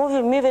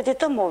მივედით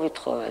და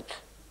მოვითხოვეთ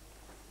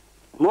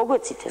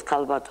მოგვეცით ეს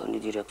ქალბატონი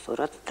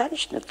დირექტორად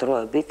დანიშნეთ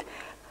დროებით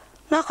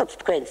ნახოთ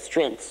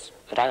ჩვენს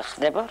რა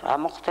ხდება, რა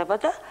მოხდება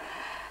და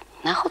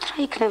ნახოთ რა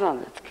იქნება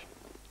მეთქი.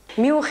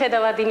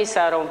 მიუხედავად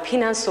იმისა, რომ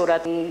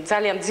ფინანსურად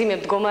ძალიან მძიმე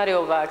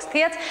მდგომარეობა აქვს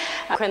თეატრს,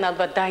 თქვენ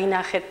ალბათ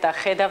დაინახეთ და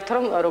ხედავთ,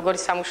 რომ როგორი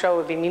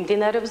სამუშაოები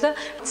მიმდინარეობს და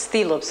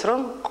ცდილობს, რომ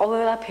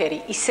ყველაფერი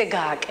ისე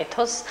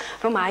გააკეთოს,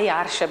 რომ აი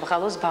არ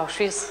შებრალოს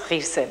ბავშვის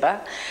ღირსება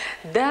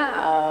და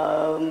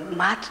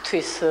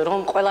მათთვის,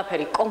 რომ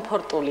ყველაფერი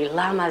კომფორტული,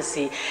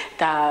 ლამაზი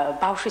და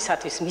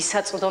ბავშვისათვის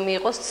მისაწვდომი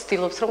იყოს,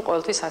 ცდილობს, რომ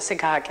ყოველთვის ასე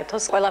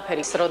გააკეთოს.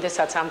 ყველაფერი,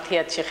 როდესაც ამ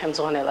თეატრში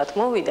ხელმძღვანელად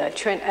მოვიდა,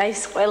 ჩვენ აი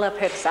ეს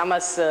ყველაფერს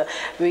ამას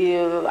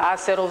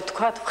ასე რომ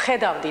ვთქვათ,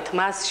 ვხედავდით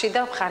მასში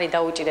და მხარი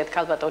დაუჭირეთ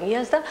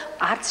ქალბატონიას და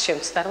არც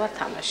შემცდარვა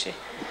თამაში.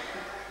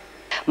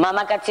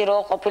 მამაკაცი რო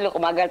ყოფილიყო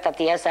მაგალითად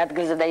იას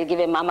ადგილზე და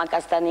იგივე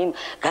მამაკაცთან იმ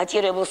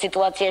გაჭირებულ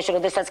სიტუაციაში,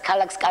 როდესაც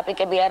ქალაქს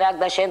კაპიკები არ აქვს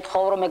და შენ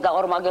თხოვრო მე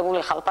გაორმაგებული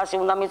ხალხასი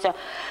უნდა მიცე.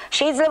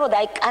 შეიძლება და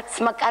აი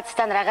კაცმა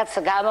კაცთან რაღაც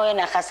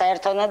გამოენახა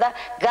საერთოდ და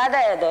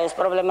გადაედო ეს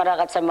პრობლემა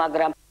რაღაცა,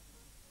 მაგრამ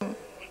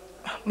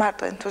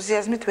მარტო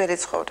ენთუზიაზმით ვერ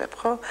იცხოვრებ,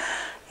 ხო?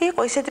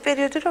 იყო ისეთი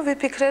პერიოდი, რომ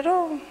ვიფიქრე,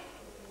 რომ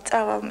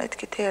წავალ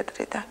მეთქი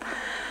თეატრიდან.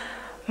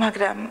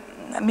 მაგრამ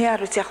მე არ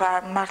ვიცი ახლა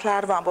მართლა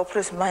არ ვამბობ,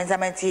 რომ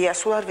მაინც ია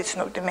სულ არ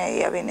ვიცნობდი მე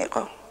ია ვინ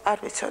იყო. არ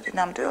ვიცოდი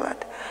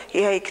ნამდვილად.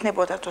 ია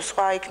იქნებოდა თუ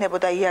სხვა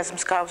იქნებოდა იას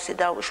მსგავსი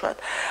დაუშვათ.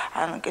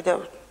 ან კიდევ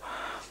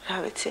რა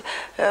ვიცი.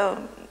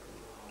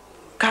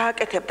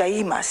 გააკეთებდა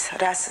იმას,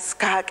 რაც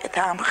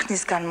გააკეთა ამ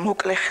ხნისგან,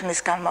 მოკლე ხნის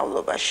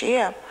განმავლობაში,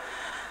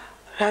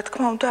 რა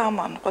თქმა უნდა,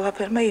 ამან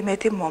ყველაფერმა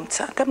იმედი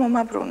მომცა და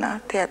მომაბრუნა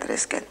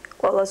თეატრისკენ.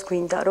 ყველას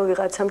გვინდა რომ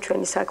ვიღაცამ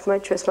ჩვენი საქმე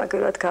ჩვენს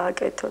მაგერად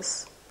გააკეთოს.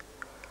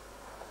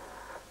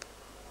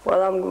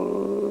 ყველამ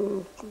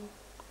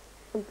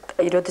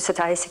როდესაც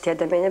აი ესეთი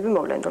ადამიანები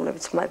მოვლენ,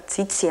 რომლებიც მათ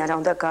იციან რა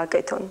უნდა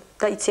გააკეთონ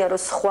და იციან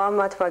რომ სხვა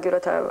მათ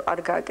მაგერად არ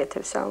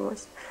გააკეთებს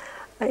ამას.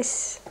 აი ეს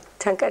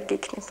თან კარგი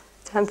იქნება.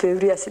 თან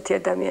ბევრი ასეთი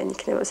ადამიანი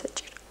იქნება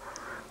საჭირო.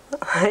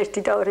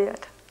 ერთი და ორი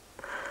არა.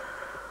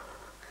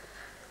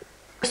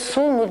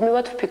 სულ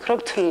მუდმივად ვფიქრობ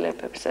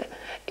ცვლილებებზე.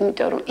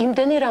 იმიტომ რომ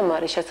იმდენი რამ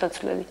არის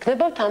შესაძლებელი.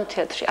 გნებავთ ამ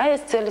თეატრში. აი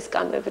ეს ძელის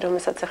კამები,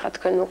 რომელსაც ახლა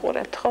თქვენ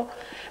უყურებთ, ხო?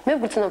 მე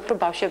ვგრძნობ, რომ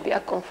ბავშვები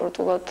აქ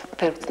კომფორტულად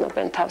ვერ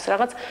გრძნობენ თავს.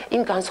 რაღაც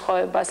იმ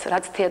განსხვავებას,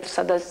 რაც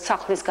თეატრსა და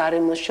სახლის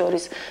გარემოს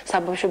შორის,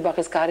 საბავშვო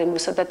ბაღის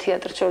გარემოსა და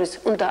თეატრს შორის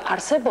უნდა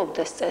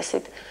არსებობდეს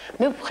წესით.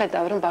 მე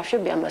ვხედავ, რომ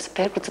ბავშვები ამას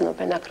ვერ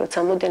გრძნობენ აქ, როცა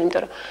მოდიან,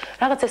 იმიტომ რომ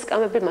რაღაც ეს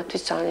კამები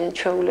მათთვის ძალიან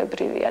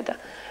ჩვეულებრივია და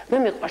მე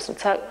მიყვარს,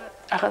 როცა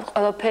რაღაც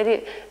ყველაფერი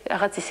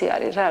რაღაც ისე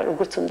არის რა,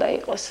 როგორც უნდა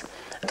იყოს.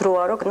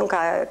 დროა რომ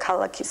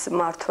ქალაქის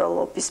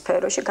მმართველობის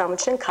სფეროში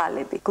გამოჩნდნენ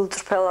ქალები.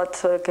 გულწრფელად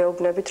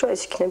გეუბნებით, რომ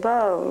ეს იქნება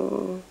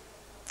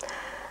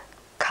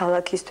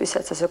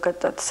ქალაქისთვისაც,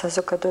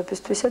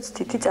 საზოგადოებისთვისაც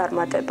დიდი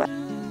წარმატება.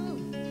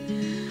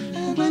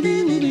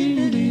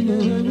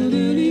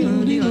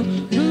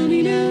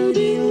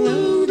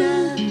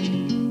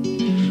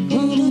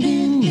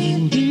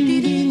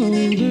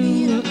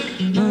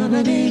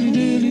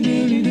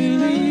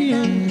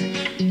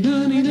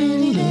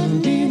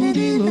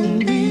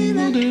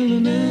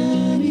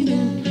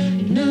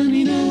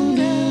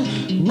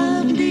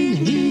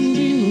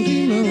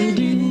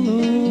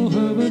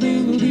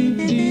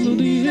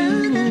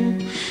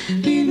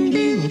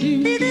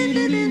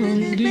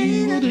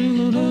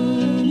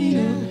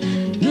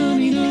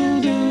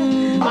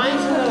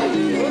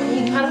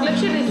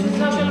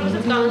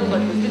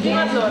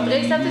 მადლობა,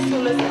 დღეისათვის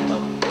სულ ეს იყო.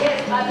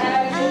 ეს პატარა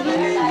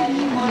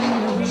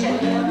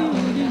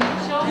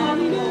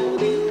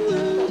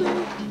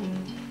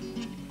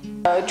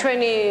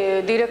ჩვენი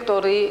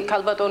დირექტორი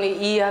ქალბატონი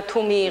ია თუ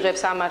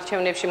მიიღებს ამ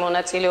არჩევნებში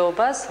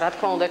მონაწილეობას, რა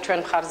თქმა უნდა ჩვენ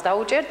მხარს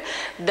დაუჭერთ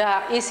და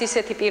ის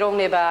ისეთი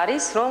პიროვნება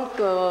არის, რომ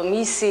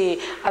მისი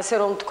ასე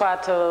რომ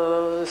ვთქვათ,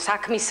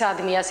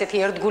 საქმისადმი ასეთი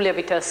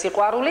ერთგულებით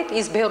სიყვარულით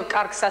ის ბევრ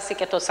კარგ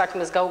სასიკეთო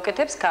საქმეს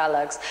გაუკეთებს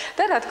ქალაქს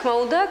და რა თქმა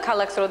უნდა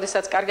ქალაქს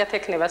როდესაც კარგად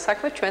ექნება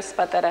საქმე ჩვენს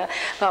პატარა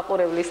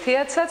მაყურებლის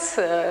თეატრსაც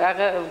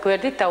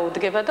გვერდით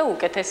დაუდგება და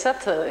უკეთესად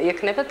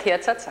ექნება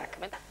თეატრსაც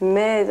საქმე.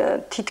 მე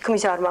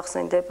თითქმის არ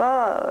მახსენდება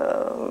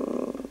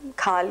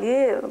ქალი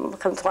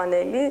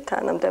ხელმძღვანელი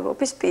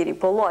თანამდებობის პირი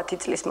ბოლო 10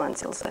 წლის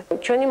მანძილზე.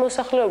 ჩვენი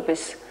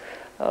მოსახლეობის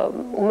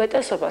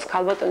უმეტესობას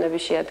ქალბატონები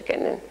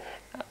შეადგენენ.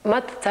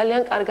 მათ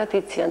ძალიან კარგად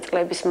იციან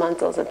წლების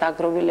მანძილზე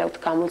დაგროვილი აქვთ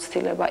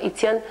გამოცდილება,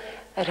 იციან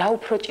რა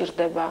უფრო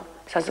ჭირდება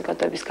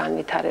საზოგადოების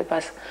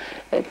განვითარებას.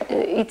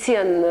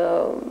 იციან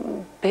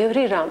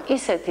ბევრი რამ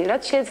ისეთი,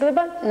 რაც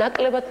შეიძლება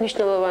ნაკლებად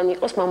მნიშვნელოვანი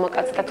იყოს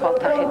მამაკაცთა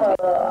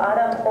თვალთახედვით.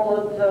 არა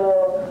მხოლოდ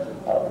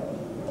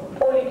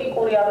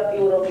პოლიტიკური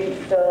აქტიურობის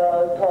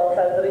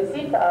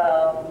თვალსაზრისით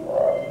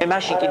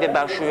მაშინ კიდე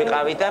ბავშვი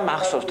ვიყავი და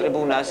მახსოვს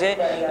ტრიბუნაზე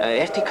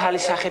ერთი ქალი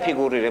სახე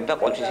ფიგურირებდა,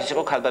 ყოველთვის ის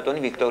იყო ქალბატონი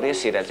ვიქტორია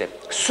სირაძე.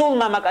 სულ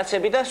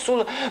მამაკაცები და სულ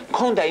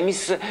მქონდა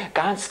იმის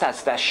განცდაც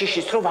და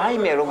შიშიც, რომ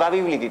ვაიმე რომ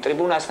გავივლიდი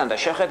ტრიბუნასთან და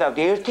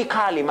შეხედავდი ერთი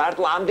ქალი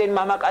მარტო ამდენ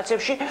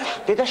მამაკაცებში,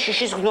 და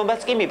შიშის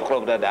გნობაც კი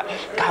მიპყრობდა და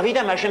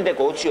გავიდა მას შემდეგ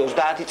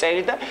 20-30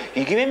 წელი და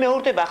იგივე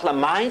მეორდება ახლა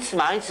მაინც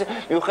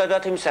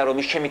მიუხედავად იმისა, რომ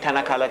ის ჩემი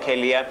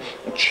თანაქალაქელია,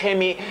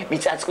 ჩემი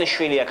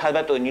მიწაწყლისშვილია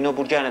ქალბატონი ნინო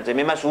ბურჯანაძე,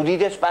 მე მას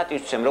უდიდეს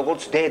პატივს ვცემ,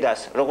 როგორც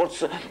დედას, როგორც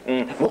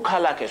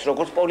მოქალაქეს,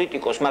 როგორც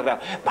პოლიტიკოს, მაგრამ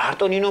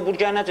მარტო ნინო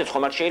ბურჯანაძეც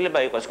ხომ არ შეიძლება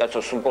იყოს კაცო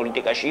სულ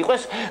პოლიტიკაში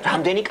იყოს,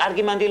 რამდენი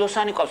კარგი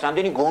მანდილოსანი ყავს,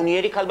 რამდენი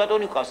გონიერი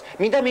ქალბატონი ყავს.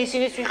 მინდა მე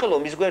ისინიც ვიხილო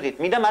მის გვერდით,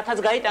 მინდა მათაც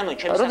გაიტანონ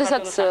ჩემს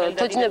როდესაც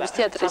თოჯინების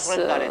თეატრის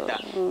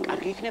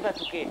კარგი იქნება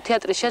თუ კი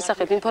თეატრის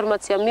შესახებ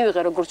ინფორმაცია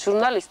მივიღე როგორც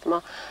ჟურნალისტმა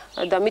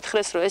და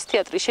მითხრეს რომ ეს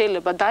თეატრი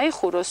შეიძლება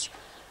დაიხუროს,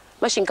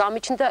 მაშინ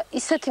გამიჩნდა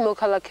ისეთი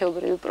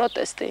მოქალაქეობრივი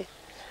პროტესტი,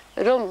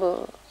 რომ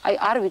აი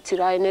არ ვიცი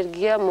რა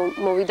ენერგია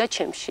მოვიდა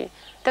ჩემში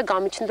და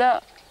გამიჩნდა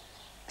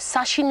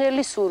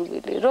საშინელი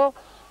სურვილი, რომ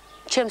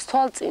ჩემს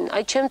თვალწინ,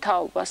 აი ჩემ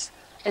თაობას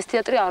ეს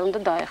თეატრი არ უნდა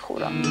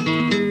დაეხურა.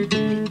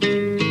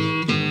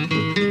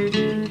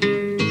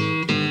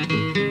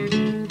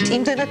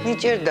 იმდენად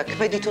ნიჭიერდა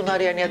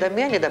ქმედითუნარიანი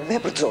ადამიანი და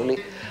მებრძოლი.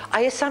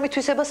 აი ეს სამი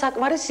თვისება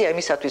საკმარისია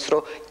იმისათვის,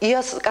 რომ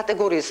იას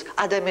კატეგორიის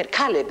ადამიანი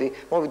ქალები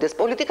მოვიდეს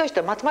პოლიტიკაში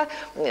და მათმა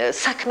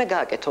საქმე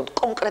გააკეთონ,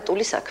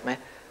 კონკრეტული საქმე.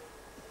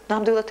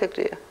 ნამდვილად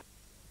ეგრეა.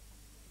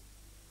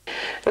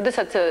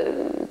 როდესაც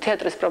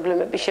თეატრის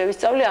პრობლემები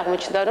შევისწავლე,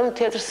 აღმოჩნდა, რომ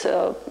თეატრს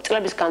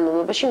წლების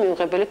განმავლობაში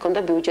მიუღებელი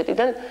ჰქონდა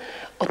ბიუჯეტიდან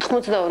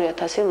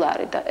 82,000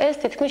 ლარი და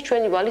ეს თითქმის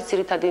ჩვენი ვალის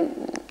ძირითადი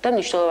და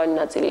მნიშვნელოვანი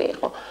ნაწილი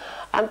იყო.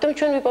 ამიტომ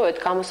ჩვენ ვიპოვეთ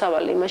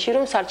გამოსავალი იმაში,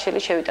 რომ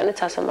სარჩელი შევიტანეთ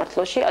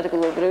სასამართლოში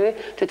ადგილობრივი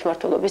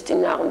თვითმმართველობის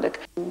წინააღმდეგ.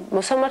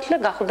 მოსამართლე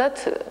გახლდათ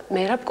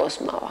მერაბ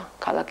კოზმავა,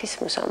 ქალაქის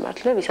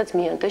მოსამართლე, ვისაც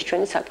მიანდეს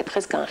ჩვენი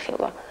საკითხის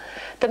განხილვა.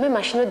 და მე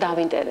მაშინვე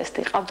დავინტერესდი,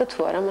 ყავდა თუ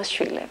არა მას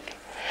შვილები.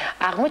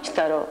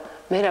 აღმოჩნდა, რომ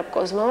მერაბ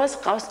კოზმავას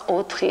ყავს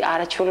 4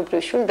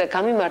 არაჩვეულებრივი შვილი და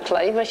გამიმართლა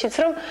იმაშიც,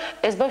 რომ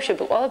ეს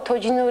ბავშვები ყველა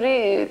თოჯინური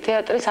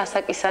თეატრის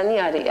ასაკისანი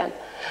არიან.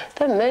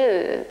 და მე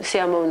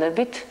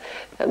სიამოვნებით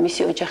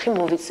მისი ოჯახი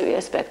მოვიწვია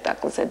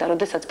სპექტაკლზე და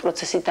როდესაც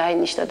პროცესი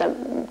დაინიშნა და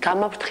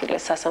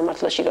გამაფრთხილეს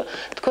სასამართლოში, რომ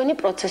თქვენი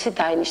პროცესი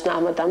დაინიშნა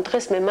ამ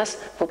დღეს, მე მას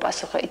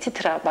ვუპასუხე, იცით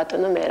რა,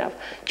 ბატონო მერაბ,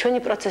 ჩვენი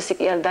პროცესი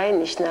კი არ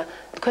დაინიშნა,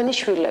 თქვენი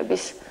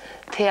შვილების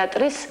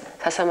თეატრის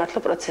სასამართლო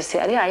პროცესი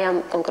არის აი ამ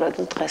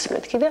კონკრეტულ დღეს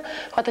მეთქი და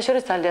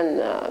ხათაშორის ძალიან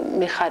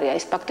მიხარია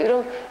ის ფაქტი,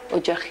 რომ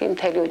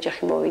მთელი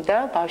ოჯახი მოვიდა,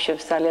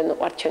 ბავშვებს ძალიან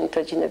უყვართ ჩვენი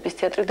თოჯინების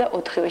თეატრი და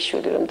 4-ვე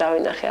შვილი რომ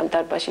დავინახე ამ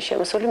დარბაზში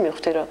შემოსული,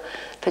 მივხვდი რომ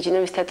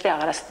თოჯინების თეატრი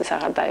აღარასოდეს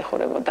აღარ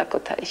დაიხურებოდა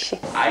ქუთაისში.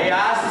 აი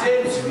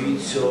ასეც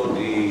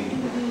ვიცოდი.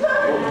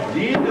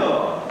 დინო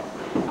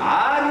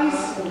არის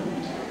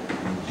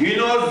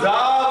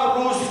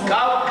დინოზავრუს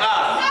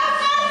კავკასი.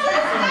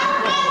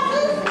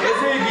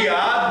 ესე იგი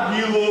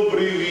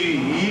ადგილობრივი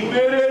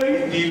იმერელი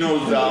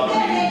დინოზავრი.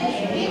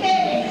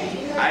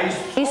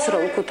 ის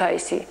რომ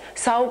ქუთაისი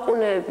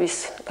საუკუნეების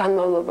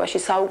განმავლობაში,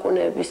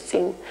 საუკუნეების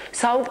წინ,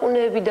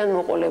 საუკუნეებიდან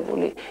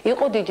მოყოლებული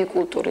იყო დიდი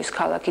კულტურის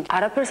ქალაქი.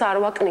 არაფერს არ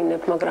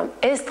ვაკნინებ, მაგრამ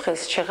ეს დღეს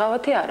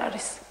შეღავათი არ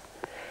არის.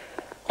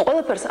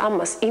 ყველაფერს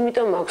ამას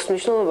იმიტომ მაქვს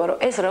მნიშვნელობა, რომ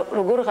ეს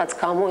როგორღაც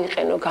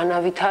გამოიყენო,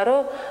 განავითარო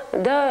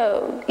და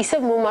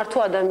ისევ მომართო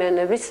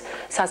ადამიანების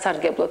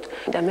სასარგებლოდ.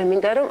 და მე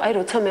მინდა რომ აი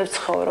როცა მე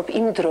ვცხოვრობ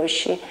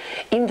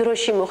იმ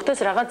დროში მოხდეს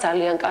რაღაც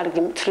ძალიან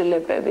კარგი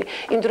ცვლილებები,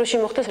 იმ დროში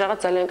მოხდეს რაღაც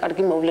ძალიან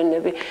კარგი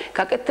მოვლენები,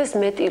 გაკეთდეს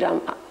მეტი რამ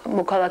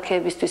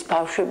მოქალაქეებისთვის,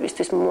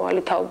 ბავშვებისთვის,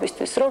 მომავალი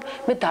თაობისთვის, რომ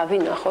მე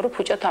დავინახო, რომ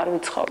ფუჭად არ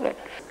ვიცხოვრე.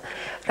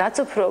 რაც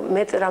უფრო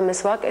მეტ რამეს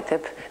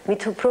ვაკეთებ,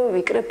 მით უფრო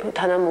ვიკრებ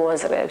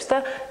თანამოაზრეებს და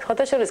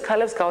ხათაშორის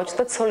ქალებს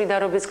გავაჩნდათ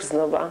სოლიდარობის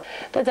გრძნობა.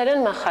 და ძალიან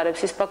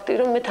მახარებს ის ფაქტი,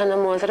 რომ მე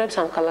თანამოაზრეებს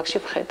ამ ქალაქში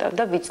ვხედავ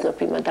და ვიცნობ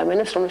იმ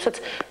ადამიანებს, რომლებსაც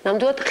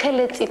ნამდვილად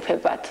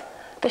ხელეწიფებად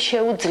და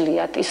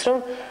შეუძლიათ ის რომ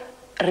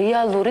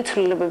რეალური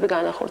ცვლილებები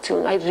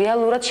განახორციელონ, აი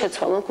რეალურად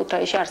შეცვალონ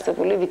ქუთაისში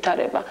არსებული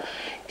ვითარება.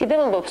 კიდევ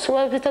ამბობ,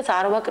 სულაებითაც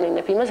არ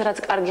ვაკნინებ იმას, რაც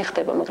კარგი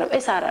ხდება, მაგრამ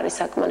ეს არ არის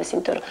საკმარისი,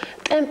 იმიტომ რომ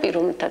ტემპი,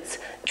 რომელთაც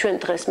ჩვენ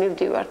დღეს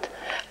მივდივართ,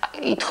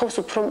 ითხოვს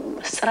უფრო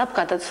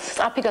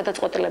სწრაფი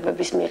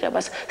გადაწყვეტილებების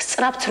მიღებას,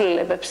 სწრაფ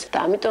ცვლილებებს და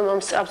ამიტომ ამ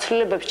სწრაფ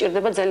ცვლილებებს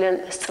ჭირდება ძალიან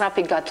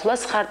სწრაფი გათვლა,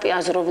 სხარტი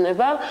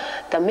აზროვნება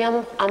და მე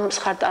ამ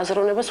სხარტ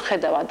აზროვნებას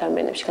ვხედავ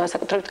ადამიანებში,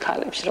 განსაკუთრებით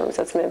ქალებში,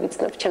 რომელსაც მე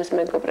ვიცნობ ჩემს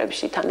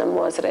მეგობრებში,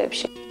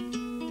 თანამოაზრეებში.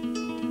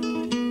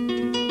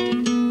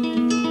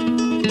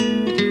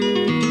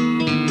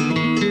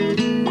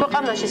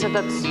 ქვეყანაში,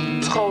 სადაც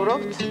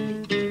ცხოვრობთ,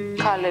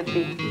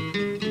 ქალები,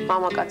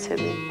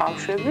 მამაკაცები,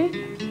 ბავშვები,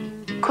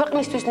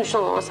 ქვეყნისთვის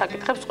მნიშვნელოვან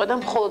საკითხებს ყვედან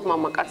მხოლოდ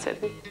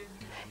მამაკაცები.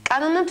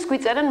 კანონებს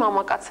გვიწერენ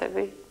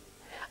მამაკაცები.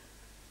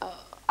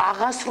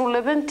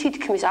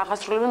 თითქმის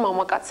აღასრულებენ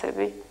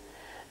მამაკაცები.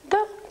 და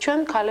ჩვენ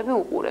ქალები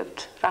უყურებთ,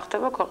 რა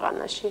ხდება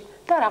ქვეყანაში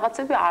და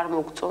რაღაცები არ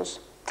მოგწონს.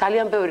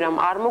 ძალიან ბევრი რამ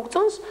არ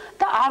მოგწონს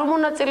და არ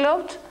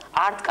მონაწილეობთ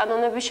არც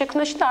კანონების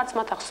შექმნაში და არც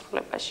მათ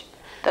აღსრულებაში.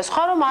 და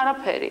სხვა რომ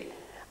არაფერი.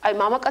 Აი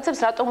მამაკაცებს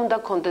რატომ უნდა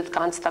გქონდეთ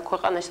განცდა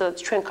ქვეყანაში, სადაც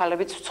ჩვენ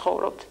ქალებიც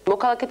ვცხოვრობთ.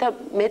 მოქალაქეთა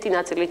მეტი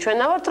ნაწილი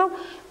ჩვენა ვართ, რომ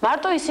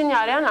მარტო ისინი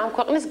არიან ამ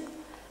ქვეყნის,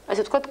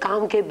 ასე ვთქვათ,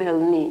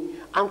 გამგებელნი,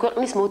 ამ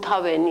ქვეყნის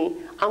მოთავენი,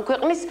 ამ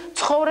ქვეყნის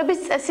ცხოვრების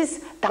წესის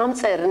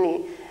დამწერნი.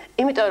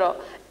 იმიტომ რომ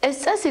ეს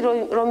წესი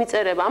რომ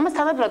იწერება, ამას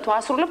თანაბრად თუ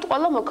ასრულებთ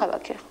ყველა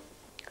მოქალაქე.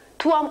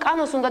 თუ ამ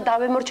კანონს უნდა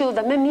დავემორჩილო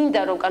და მე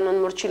მინდა რომ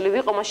კანონმორჩილი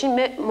ვიყო, მაშინ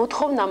მე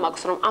მოთხოვნა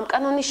მაქვს რომ ამ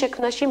კანონის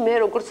შექმნაში მე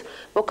როგორც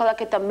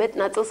მოქალაქეთა მეტ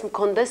ნაწილს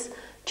მქონდეს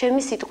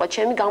ჩემი სიტყვა,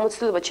 ჩემი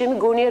გამოცდილება, ჩემი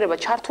გონიერება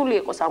ჩართული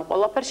იყოს ამ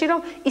ყველაფერში, რომ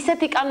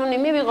ისეთი კანონი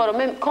მივიღო, რომ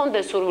მე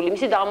მქონდეს სურვილი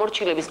მისი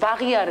დამორჩილების,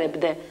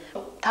 ვაღიარებდე.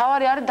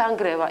 თავარი არის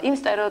დანგრევა იმ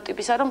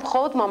სტერეოტიპისა, რომ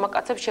მხოლოდ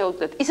მამაკაცებს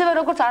შეუძლიათ. ისევე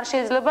როგორც არ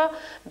შეიძლება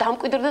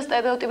დამკვიდრდეს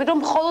სტერეოტიპი, რომ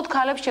მხოლოდ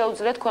ქალებს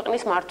შეუძლიათ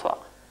ქვეყნის მართვა.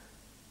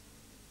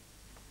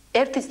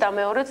 ერთიც და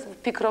მეორეც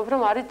ვფიქრობ,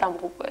 რომ არის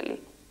დამღუპველი.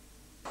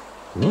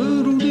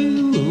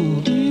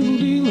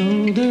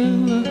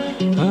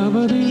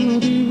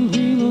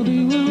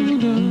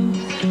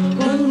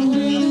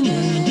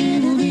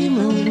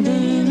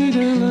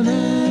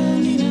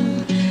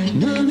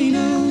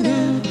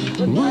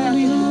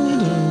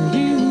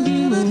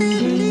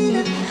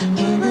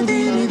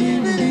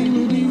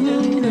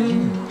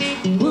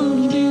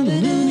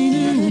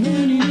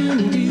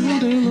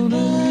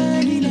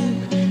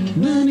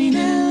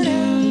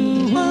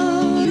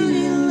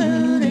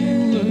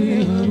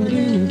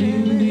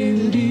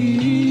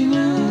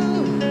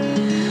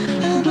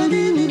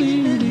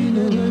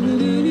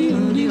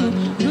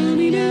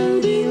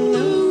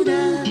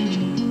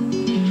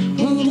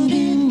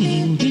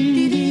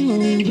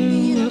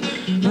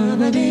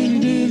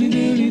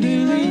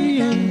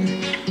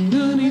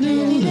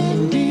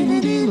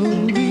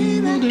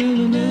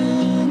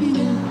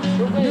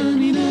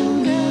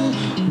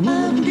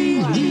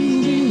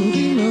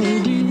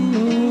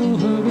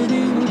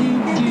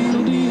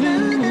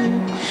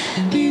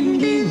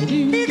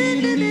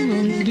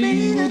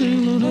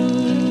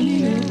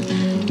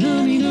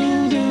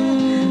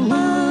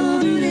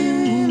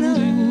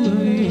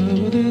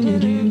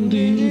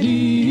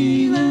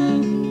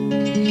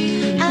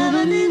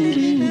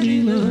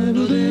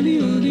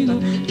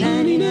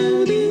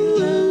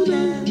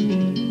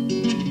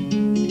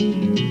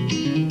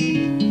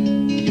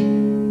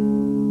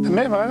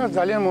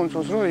 ძალიან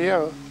მომწონს რომ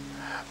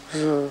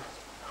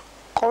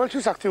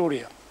ყოველთვის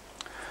აქტიურია.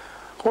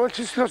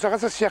 ყოველთვის ცდილობს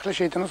რაღაცა სიახლე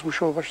შეიტანოს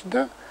მუშაობაში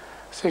და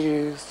ესე იგი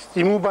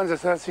იმ უბანზე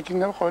სადაც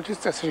იქნება ყოველთვის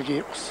წესრიგი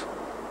იყოს.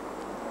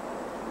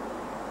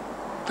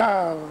 და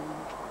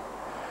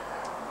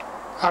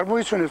არ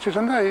მოიცვენებს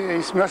თვითონ და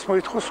ის მას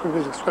მოითხოვს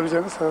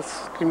სხვებისგან სადაც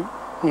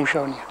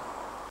მუშაობია.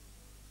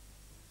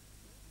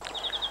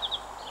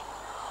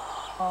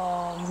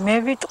 მე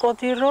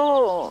ვიტყოდი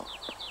რომ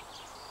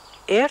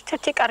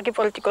ერთ-ერთი კარგი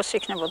პოლიტიკოსი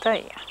იქნებოდა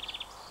ია.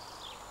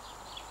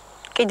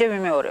 კიდევ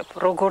ვიმეორებ,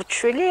 როგორც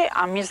შვილი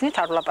ამ მიზნით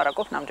არ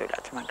ვლაპარაკობ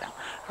ნამდვილად, მაგრამ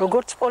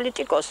როგორც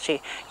პოლიტიკოსი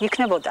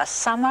იქნებოდა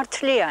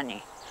სამართლიანი,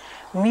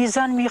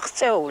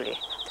 მიზანმიღწეული,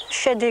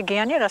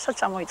 შედეგიანი, რასაც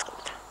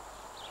ამოიწყებდა.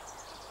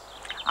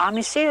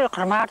 ამისი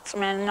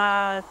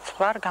ღრმარწმენად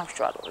ვარ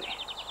გამსჭვალული.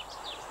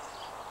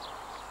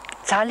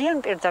 ძალიან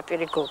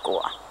პირდაპირი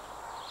გოგოა.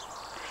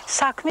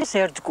 საქმის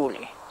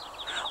ერთგული,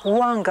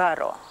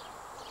 უანგარო,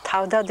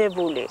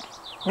 თავდადებული,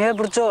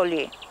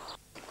 მებრძოლი.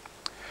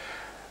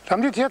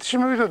 რამდენი თეატრში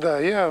მოვიდოდა,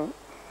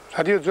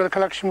 რადიო ძველ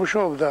ქალაქში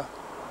მუშაობდა.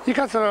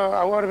 იქაც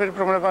აუარებელი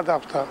პრობლემა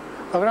დახვდა,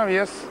 მაგრამ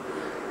იას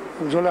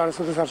ბრძოლა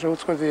არასოდეს არ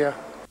შეუწყვეტია.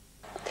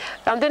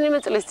 რამდენიმე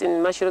წლის წინ,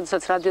 მაშინ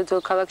როდესაც რადიო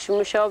ძველ ქალაქში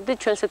მუშაობდი,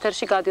 ჩვენს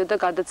ეთერში გადიოდა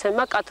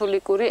გადაცემა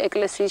კათოლიკური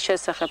ეკლესიის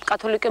შესახებ,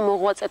 კათოლიკე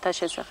მოღვაწეთა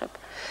შესახებ.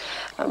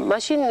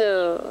 მაშინ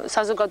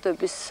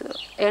საზოგადოების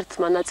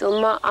ერთმა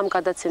ნაწილმა ამ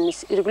გადაცემის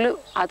ირგვლივ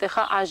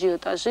ატეხა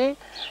აჟიოტაჟი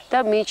და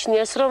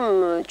მიიჩნიეს, რომ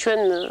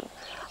ჩვენ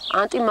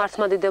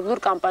ანტიმართლმადიდებლურ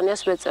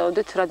კამპანიას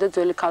ვეწეოდით რადიო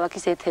ძველი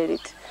ქალაქის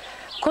ეთერით.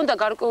 მქონდა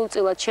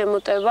გარკვეულწილად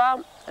შემოტევა,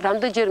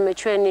 რამდენჯერმე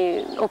ჩვენი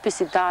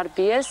ოფისი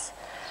დაარბიეს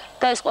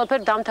და ეს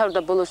ყველაფერი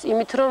დამთავრდა ბოლოს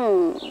იმით, რომ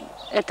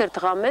ერთ-ერთ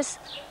ღამეს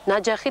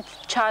ნაჯახით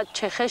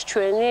ჩაჩეხეს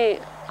ჩვენი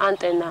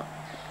ანტენა.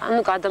 ანუ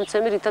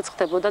გადამცემი, რითაც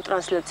ხდებოდა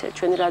ტრანსლაცია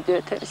ჩვენი რადიო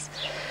ეთერის.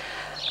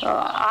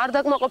 არ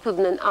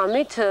დაკმაყოფილდნენ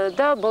ამით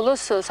და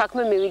ბოლოს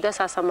საქმე მივიდა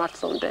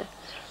სასამართლომდე.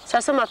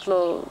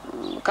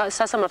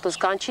 სასამართლოს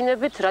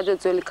განჩინებით რადიო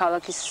ძველი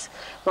ქალაქის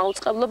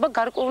მაუწყებლობა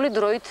გარკვეული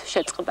დროით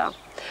შეწყდა.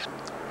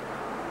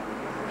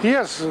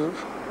 იას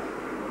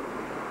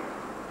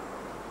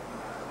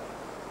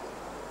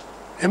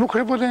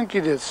ემუქრებოდნენ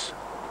კიდეც.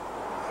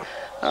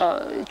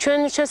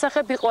 ჩვენ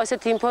შესახებ იყო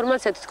ასეთი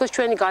ინფორმაცია, თითქოს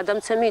ჩვენი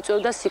გადამცემი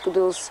იწვევდა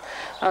სიკვდილს,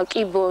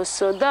 კიბოს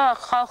და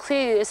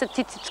ხალხი ესე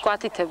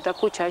თითქოსითებდა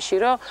ქუჩაში,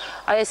 რომ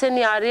აი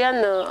ესენი არიან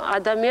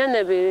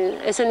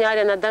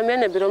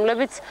ადამიანები,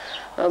 რომლებიც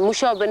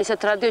მუშაობენ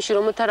ისეთ რადიოში,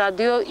 რომელთა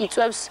რადიო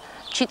იწვევს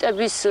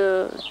ჩიტების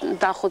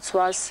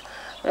დახოცვას.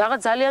 რაღაც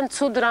ძალიან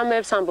ცუდ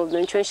რამეებს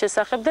ამბობდნენ ჩვენ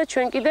შესახებ და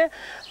ჩვენ კიდე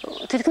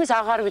თითქმის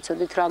აღარ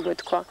ვიცოდით რა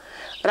გვეთქვა.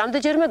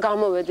 რამდენჯერმე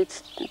გამოვედით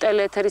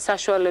ტელეეთერის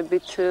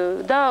საშუალებით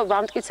და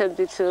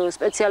ვამტკიცებდით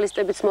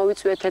სპეციალისტებიც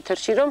მოვიწვიეთ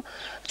ეთერში, რომ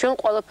ჩვენ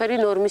ყველაფერი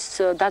ნორმის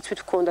დაცვით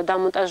გვქონდა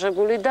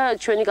დამონტაჟებული და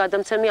ჩვენი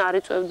გადამცემი არ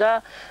იწვევდა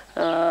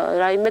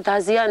რაიმე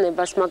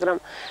დაზიანებას, მაგრამ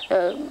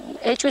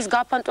ეჭვის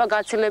გაფანტვა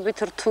გაცილებით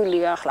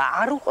რთულია. ახლა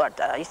არ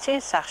უყვარდა იცი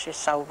სახში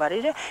საუბარი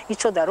და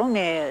იცოდა რომ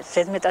მე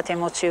ზედმეტად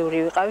ემოციური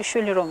ვიყავი,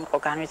 შვილი რომ იყო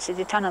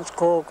განვიცდი, თანაც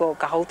გოგო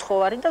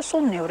გაუთხოვარი და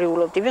სულ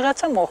ნევრიულობდი,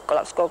 ვიღაცა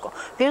მოჰკლავს გოგო,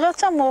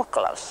 ვიღაცა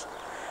მოჰკლავს.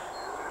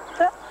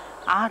 და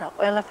არა,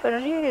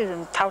 ყველაფერი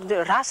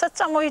რასაც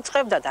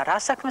მოიწყებდა და რა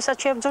საქმესაც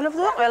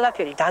შეებრძოლებდა და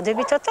ყველაფერი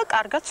დადებითად და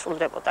კარგად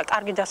სრულდებოდა,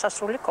 კარგი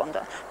დასასრული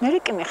ჰქონდა. მე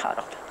კი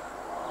მიხარობდა.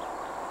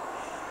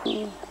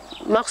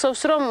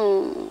 მახსოვს რომ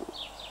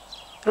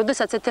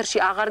როდესაც ეთერში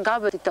აღარ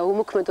გავედით და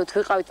უმოქმედოდ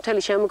ვიყავით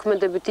მთელი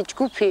შემოქმედებითი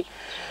ჯგუფი,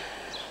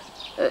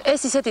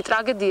 ეს ისეთი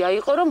ტრაგედია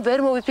იყო, რომ ვერ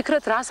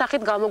მოვიფიქრეთ რა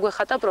სახით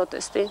გამოგვეხატა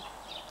პროტესტი.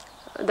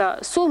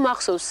 და სულ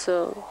მახსოვს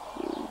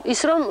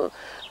ის რომ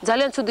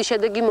ძალიან ცუდი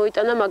შედეგი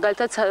მოიტანა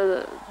მაგალითად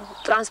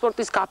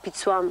ტრანსპორტის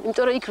გაფიცვამ,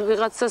 იმიტომ რომ იქ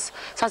ვიღაცას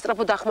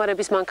სასწრაფო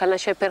დახმარების მანქანა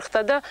შეფერხდა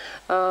და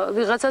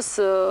ვიღაცას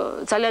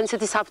ძალიან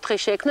ისეთი საფრთხე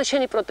შეექმნა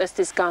შენი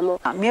პროტესტის გამო.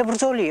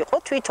 მებრძოლი იყო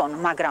თვითონ,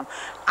 მაგრამ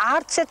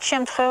არც ერთ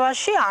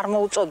შემთხვევაში არ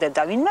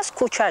მოუწოდებდა ვინმეს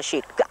ქუჩაში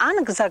ან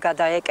გზა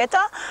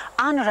გადაეკეტა,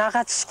 ან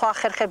რაღაც სხვა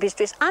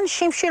ხერხებისთვის, ან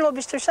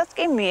შიმშილობისთვისაც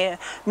კი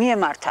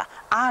მიემართა.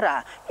 არა,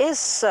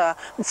 ეს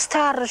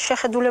მცდარ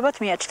შეხედულებად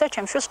მიაჩნდა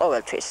ჩემთვის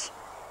ყოველთვის.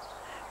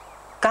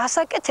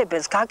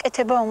 გასაკეთებელს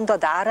გაკეთება უნდა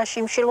და არა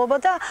შიმშილობა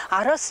და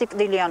არა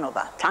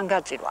სიკვდილიანობა,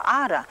 თანგაძირვა.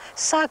 არა,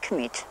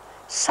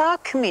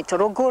 საქმით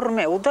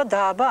როგორმე უნდა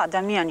დააბა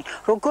ადამიანი,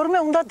 როგორმე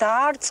უნდა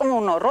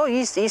დაარწმუნო, რომ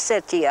ის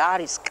ისეთი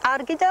არის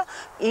კარგი და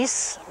ის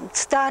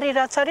მცდარი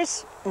რაც არის,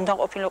 უნდა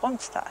ყოფილიყო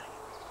მცდარი.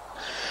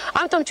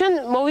 ამიტომ ჩვენ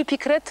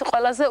მოვიფიქრეთ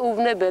ყველაზე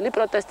უვნებელი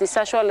პროტესტის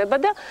საშუალება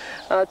და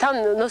თან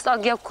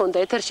ნოსტალგია გვქონდა,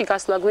 ეთერში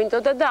გასვლა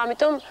გვინდოდა და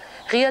ამიტომ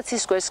ღია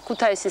ცისკრის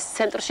ქუთაისის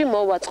ცენტრში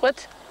მოვაწყეთ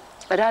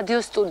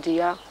რადიო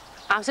სტუდია.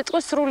 ამ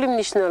სიტყვის სრული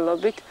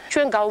მნიშვნელობით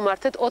ჩვენ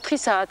გავუმართეთ 4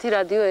 საათი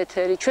რადიო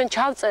ეთერი, ჩვენ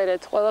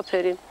ჩავწერეთ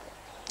ყველაფერი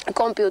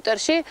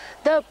კომპიუტერში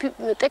და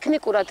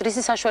ტექნიკურად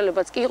რისი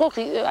საშუალებაც კი იყო,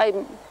 აი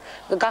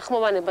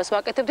გახმოვანებას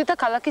ვაკეთებდით და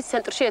ქალაქის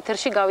ცენტრში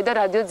ეთერში გავიდა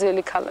რადიო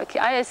ძველი ქალაქი.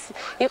 აი ეს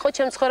იყო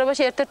ჩემს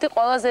ცხოვრებაში ერთ-ერთი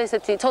ყველაზე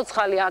ესეთი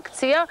ცოცხალი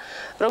აქცია,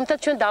 რომელთაც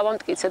ჩვენ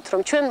დავამტკიცეთ,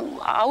 რომ ჩვენ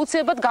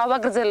აუცილებლად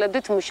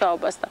გავაგრძელებდით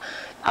მუშაობას და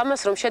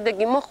ამას რომ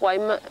შედეგი მოყვა,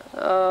 იმ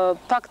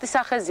ფაქტის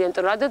ახეზია,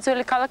 იმიტომ რომ რადიო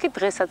ძველი ქალაქი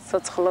დღესაც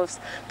ცოცხლობს,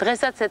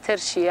 დღესაც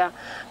ეთერშია.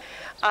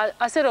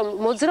 ასე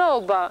რომ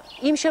მოძრაობა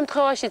იმ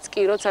შემთხვევაშიც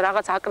კი, როცა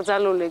რაღაც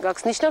აკრძალული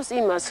გაქვს, ნიშნავს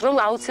იმას, რომ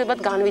აუცილებლად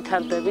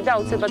განვითარდები და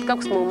აუცილებლად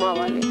გაქვს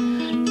მომავალი.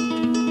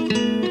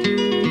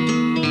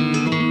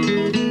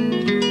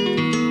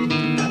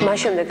 მას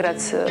შემდეგ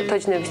რაც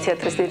თოჯინების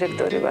თეატრის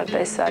დირექტორი ვარ და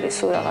ეს არის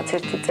სულ რაღაც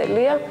 1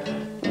 წელია,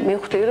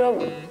 მივხვდი რომ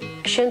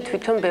შენ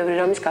თვითონ ბევრი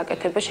რამის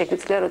გაკეთება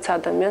შეგვიძლია, როცა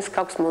ადამიანს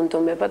გაქვს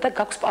მონდომება და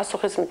გაქვს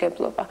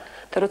პასუხისმგებლობა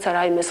და როცა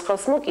რაიმეს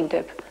ხელს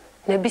მოკიდებ,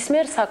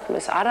 ნებისმიერ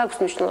საქმეს არ აქვს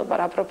მნიშვნელობა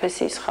რა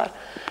პროფესიის ხარ,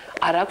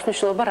 არ აქვს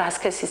მნიშვნელობა რა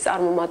სქესის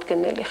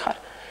წარმომადგენელი ხარ.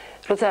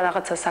 როცა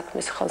რაღაცა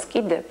საქმეს ხელს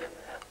კიდებ,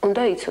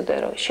 უნდა იცოდე,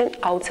 რომ შენ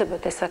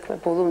აუცილებლად ეს საქმე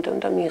ბოლომდე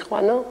უნდა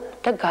მიიყვანო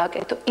და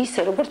გააკეთო ისე,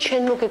 როგორც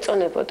შენ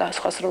მოგეწონებოდა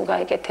სხვას რომ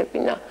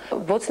გაეკეთებინა.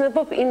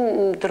 ვოცნებობ იმ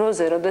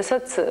დროზე,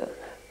 როდესაც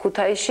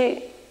ქუთაისში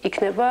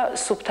იქნება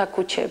სუფთა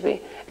ქუჩები.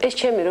 ეს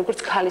ჩემი როგორც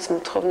ქალის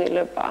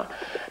მოთხოვნილებაა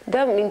და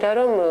მინდა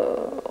რომ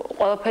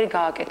ყველაფერი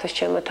გააკეთოს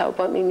ჩემო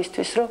თაობამ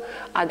იმისთვის, რომ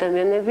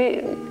ადამიანები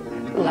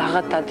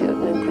ლაღად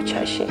დადიოდნენ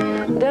ქუჩაში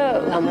და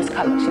ლამაზ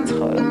ქალაქში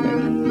ცხოვრობდნენ.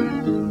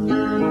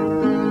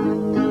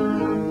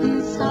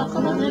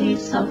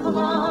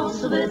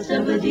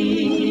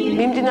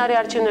 მიმდინარე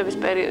არჩევნების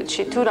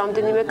პერიოდში თუ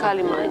რამდენიმე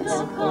ქალი მაინც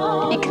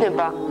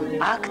იქნება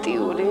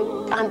აქტიური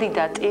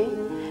კანდიდატი,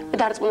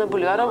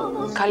 დარწმუნებული ვარ, რომ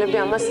ქალები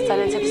ამას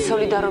ძალიან ცოტა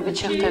სოლიდარობით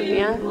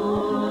შეხვდებიან,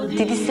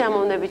 დიდი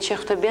სიამოვნებით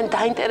შეხვდებიან,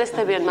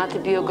 დაინტერესდებიან მათი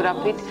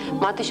ბიოგრაფიით,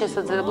 მათი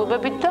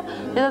შესაძლებლობებით და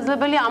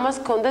შესაძლებელია ამას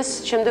გქონდეს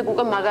შემდეგ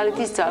უკვე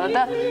მაგალითის ძალა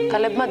და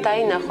ქალებმა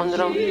დაინახონ,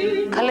 რომ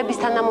ქალების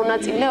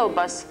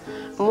თანამონაწილეობას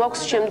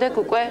მოაქვს შემდეგ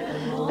უკვე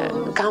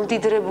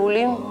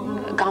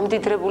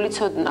გამდიდრებული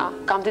ცოდნა,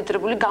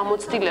 გამდიდრებული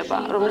გამოცდილება,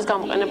 რომლის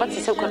გამოყენებაც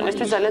ისევ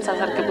ქვეყნისთვის ძალიან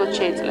სასარგებლოდ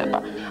შეიძლება.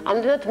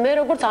 ამდენად მე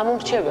როგორც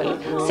ამომრჩეველი,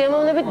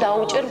 სიამოვნებით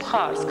დაუჭერ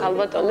მხარს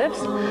ქალბატონებს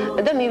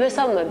და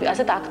მივესალმები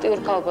ასეთ აქტიურ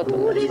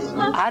ქალბატონებს.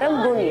 არ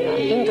მგონია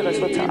იმ დღეს,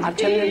 როცა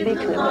არჩევნები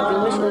იქნება,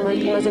 ვინმეს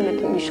იმაზე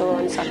მეტი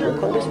მნიშვნელოვანი საქმე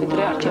მქონდეს,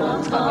 ვიდრე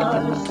არჩევანის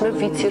გაკეთება. მე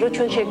ვიცი, რომ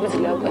ჩვენ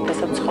შეგვიძლია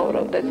უკეთესად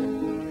ცხოვრობდეთ.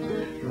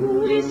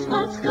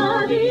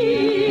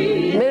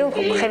 მე რომ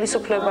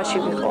ხელისუფლებაში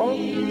ვიყო,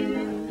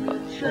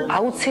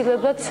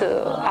 აუცილებლად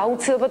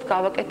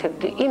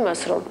გავაკეთებდი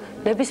იმას, რომ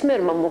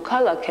ნებისმიერმა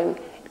მოქალაქემ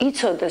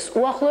იცოდეს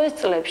უახლოეს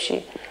წლებში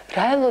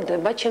რა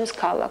ელოდება ჩემს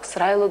ქალაქს,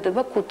 რა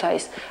ელოდება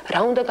ქუთაისს, რა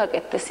უნდა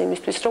გაკეთდეს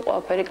იმისთვის, რომ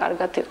ყველაფერი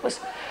კარგად იყოს.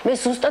 მე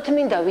ზუსტად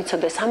მინდა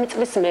ვიცოდე 3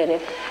 წლის მერე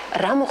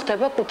რა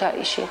მოხდება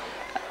ქუთაისში.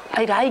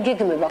 აი რა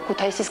იგეგმება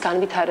ქუთაისის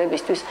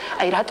განვითარებისთვის,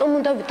 აი რატომ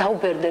უნდა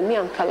დაუბერდე მე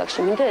ამ ქალაქში,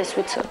 მინდა ეს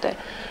ვიცოდე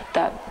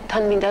და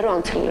თან მინდა რომ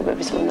ამ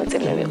ცვლილებების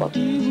მონაწილე ვიყო.